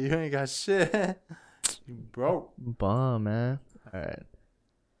 Oh, you ain't got shit. You broke. Bum, man. All right.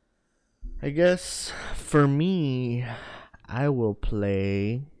 I guess for me, I will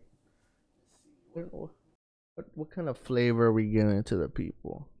play. What kind of flavor are we giving to the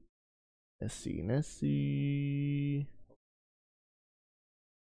people? Let's see.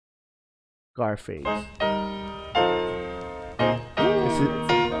 Scarface.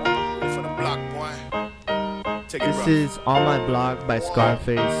 This is On My Block by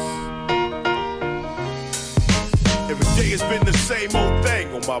Scarface. Every day has been the same old thing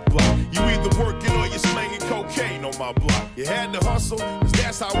on my block. You either working or you're slanging cocaine on my block. You had to hustle, cause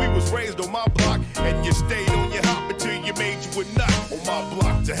that's how we was raised on my block. And you stayed on your hop until you made you a nut on my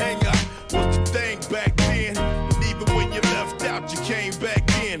block. To hang out was the thing back then. And even when you left out, you came back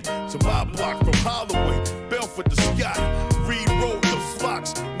in. To my block from Holloway, Belfort to Scott. Reed Road to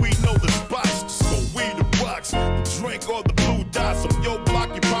Flocks, we know the spots. So we the rocks, the drink or the blue dots. On your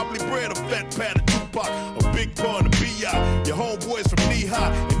block, you probably bred a fat pat of Tupac. A big pun of B.I. Your homeboys from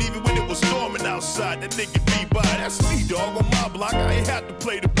knee-high. And even when it was storming outside, that nigga be by. That's me, dog, on my block. I ain't had to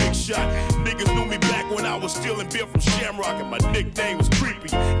play the big shot. Niggas knew me back when I was stealing beer from Shamrock. And my nickname was Creepy.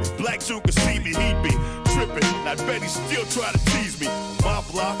 If Black Zoo could see me, he'd be tripping. And I bet he still try to tease me. On my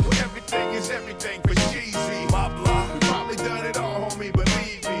block, where everything is everything for cheesy. My block, we probably done it all, homie,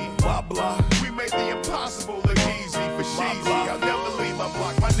 believe me. My block, we made the impossible look easy for cheesy. I'll never leave my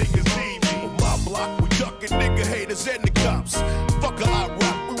block, my niggas need me. On my block, we ducking nigga haters and the cops. Fuck a hot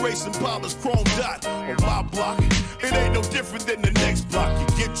rock, we racing Paula's chrome dot. On my block, it ain't no different than the next block.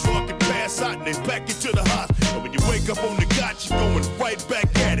 You get drunk and pass out and they pack you to the hospital. And when you wake up on the got, you going right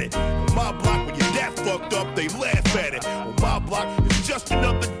back at it. On my block, when you're that fucked up, they laugh at it. On my block, it's just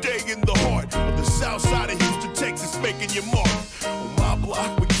another day in the heart of the south side of Houston, Texas, making your mark. On my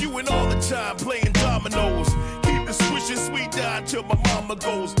block, with you and all the time playing dominoes. Keep the swishing sweet down till my mama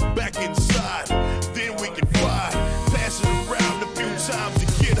goes back inside. Then we can fly, pass it around a few times to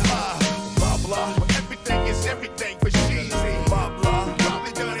get high. On my block, where everything is everything for cheesy. My block, we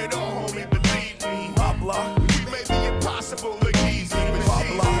probably done it all, homie, believe me. My block, we made the impossible look easy. My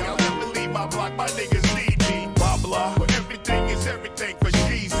block, I'll never leave my block, my niggas need me. My block, where everything is everything for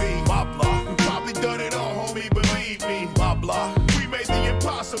cheesy. My block, we probably done it all, homie, believe me. My block, we made the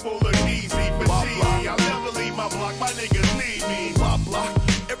impossible look easy for cheesy. I'll never leave my block, my niggas need me. My block,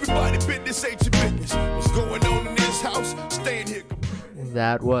 everybody business ain't your business. What's going on in this house? Staying here.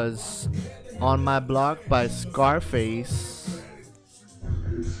 That was On My Block by Scarface.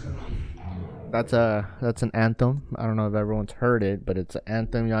 That's an anthem. I don't know if everyone's heard it, but it's an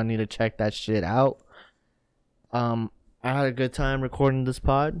anthem. Y'all need to check that shit out. I had a good time recording this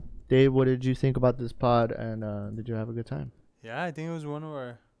pod. Dave, what did you think about this pod? And did you have a good time? Yeah, I think it was one of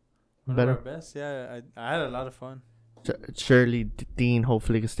our best. Yeah, I had a lot of fun. Surely Dean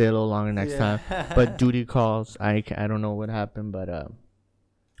hopefully can stay a little longer next time. But duty calls. I don't know what happened, but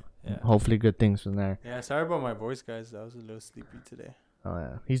hopefully good things from there. Yeah, sorry about my voice, guys. I was a little sleepy today. Oh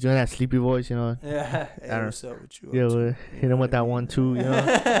yeah, he's doing that sleepy voice, you know. Yeah, hey, what's up with you? Yeah, we'll hit him with that 1-2, you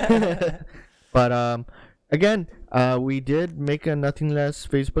know. But again, we did make a Nothing Less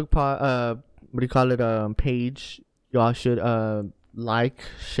Facebook page. Y'all should like,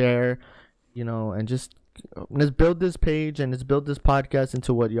 share, you know, and just let's build this page and let's build this podcast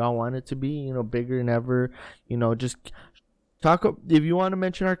into what y'all want it to be, you know, bigger than ever. You know, just talk. If you want to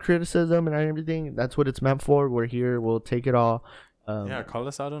mention our criticism and everything, that's what it's meant for. We're here. We'll take it all. Call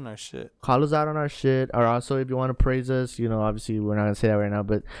us out on our shit. Or also, if you want to praise us, you know, obviously we're not gonna say that right now,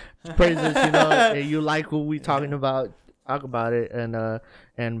 but praise us. You know, if you like what we talking about, talk about it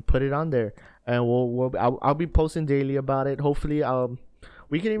and put it on there. and I'll be posting daily about it. Hopefully,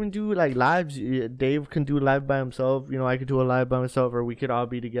 we can even do like lives. Dave can do live by himself. You know, I could do a live by myself, or we could all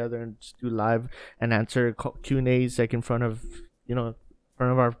be together and just do live and answer Q&As like in front of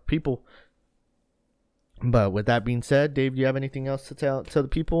our people. But with that being said, Dave, do you have anything else to tell the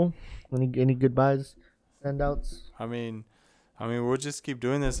people? Any goodbyes, handouts? I mean, we'll just keep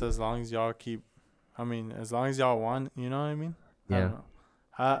doing this as long as y'all keep. I mean, as long as y'all want, you know what I mean? Yeah. I don't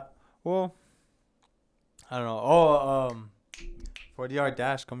know. Well, I don't know. Oh, 40-yard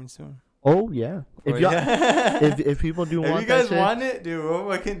dash coming soon. Oh yeah. If y'all, if people do want, if you guys that want it, dude,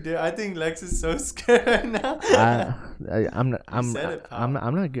 what I can do? I think Lex is so scared right now. I'm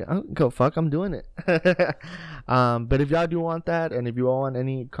not good. Go fuck. I'm doing it. But if y'all do want that, and if you all want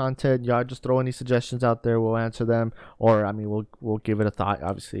any content, y'all just throw any suggestions out there. We'll answer them, or I mean, we'll give it a thought,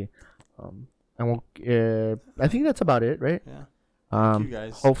 obviously. And I think that's about it, right? Yeah. Thank you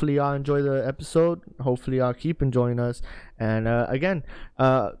guys. Hopefully y'all enjoy the episode. Hopefully y'all keep enjoying us. And again,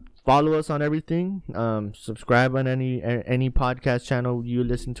 follow us on everything. Subscribe on any podcast channel you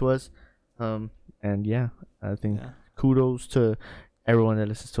listen to us. And yeah, I think kudos to everyone that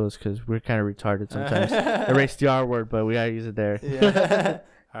listens to us, because we're kind of retarded sometimes. Erase the R word, but we gotta use it there. Yeah.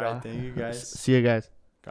 All right. Thank you guys. See you guys.